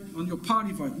can vote on your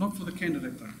party vote, not for the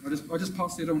candidate though. I just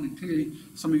passed that on, and clearly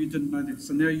some of you didn't know that.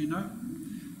 So now you know.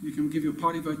 You can give your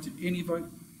party vote to any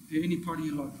party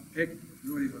you like,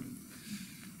 whatever.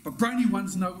 But brainy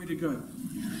ones know where to go.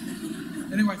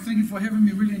 Anyway, thank you for having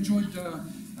me. Really enjoyed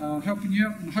helping you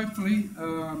out, and hopefully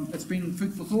it's been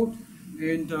food for thought.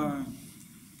 And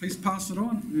please pass it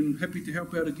on. And happy to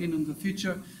help out again in the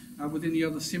future with any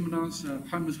other seminars.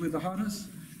 Home is where the heart is,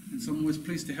 and so I'm always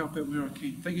pleased to help out where I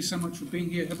can. Thank you so much for being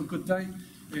here. Have a good day,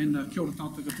 and kia ora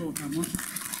tātou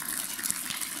katoa.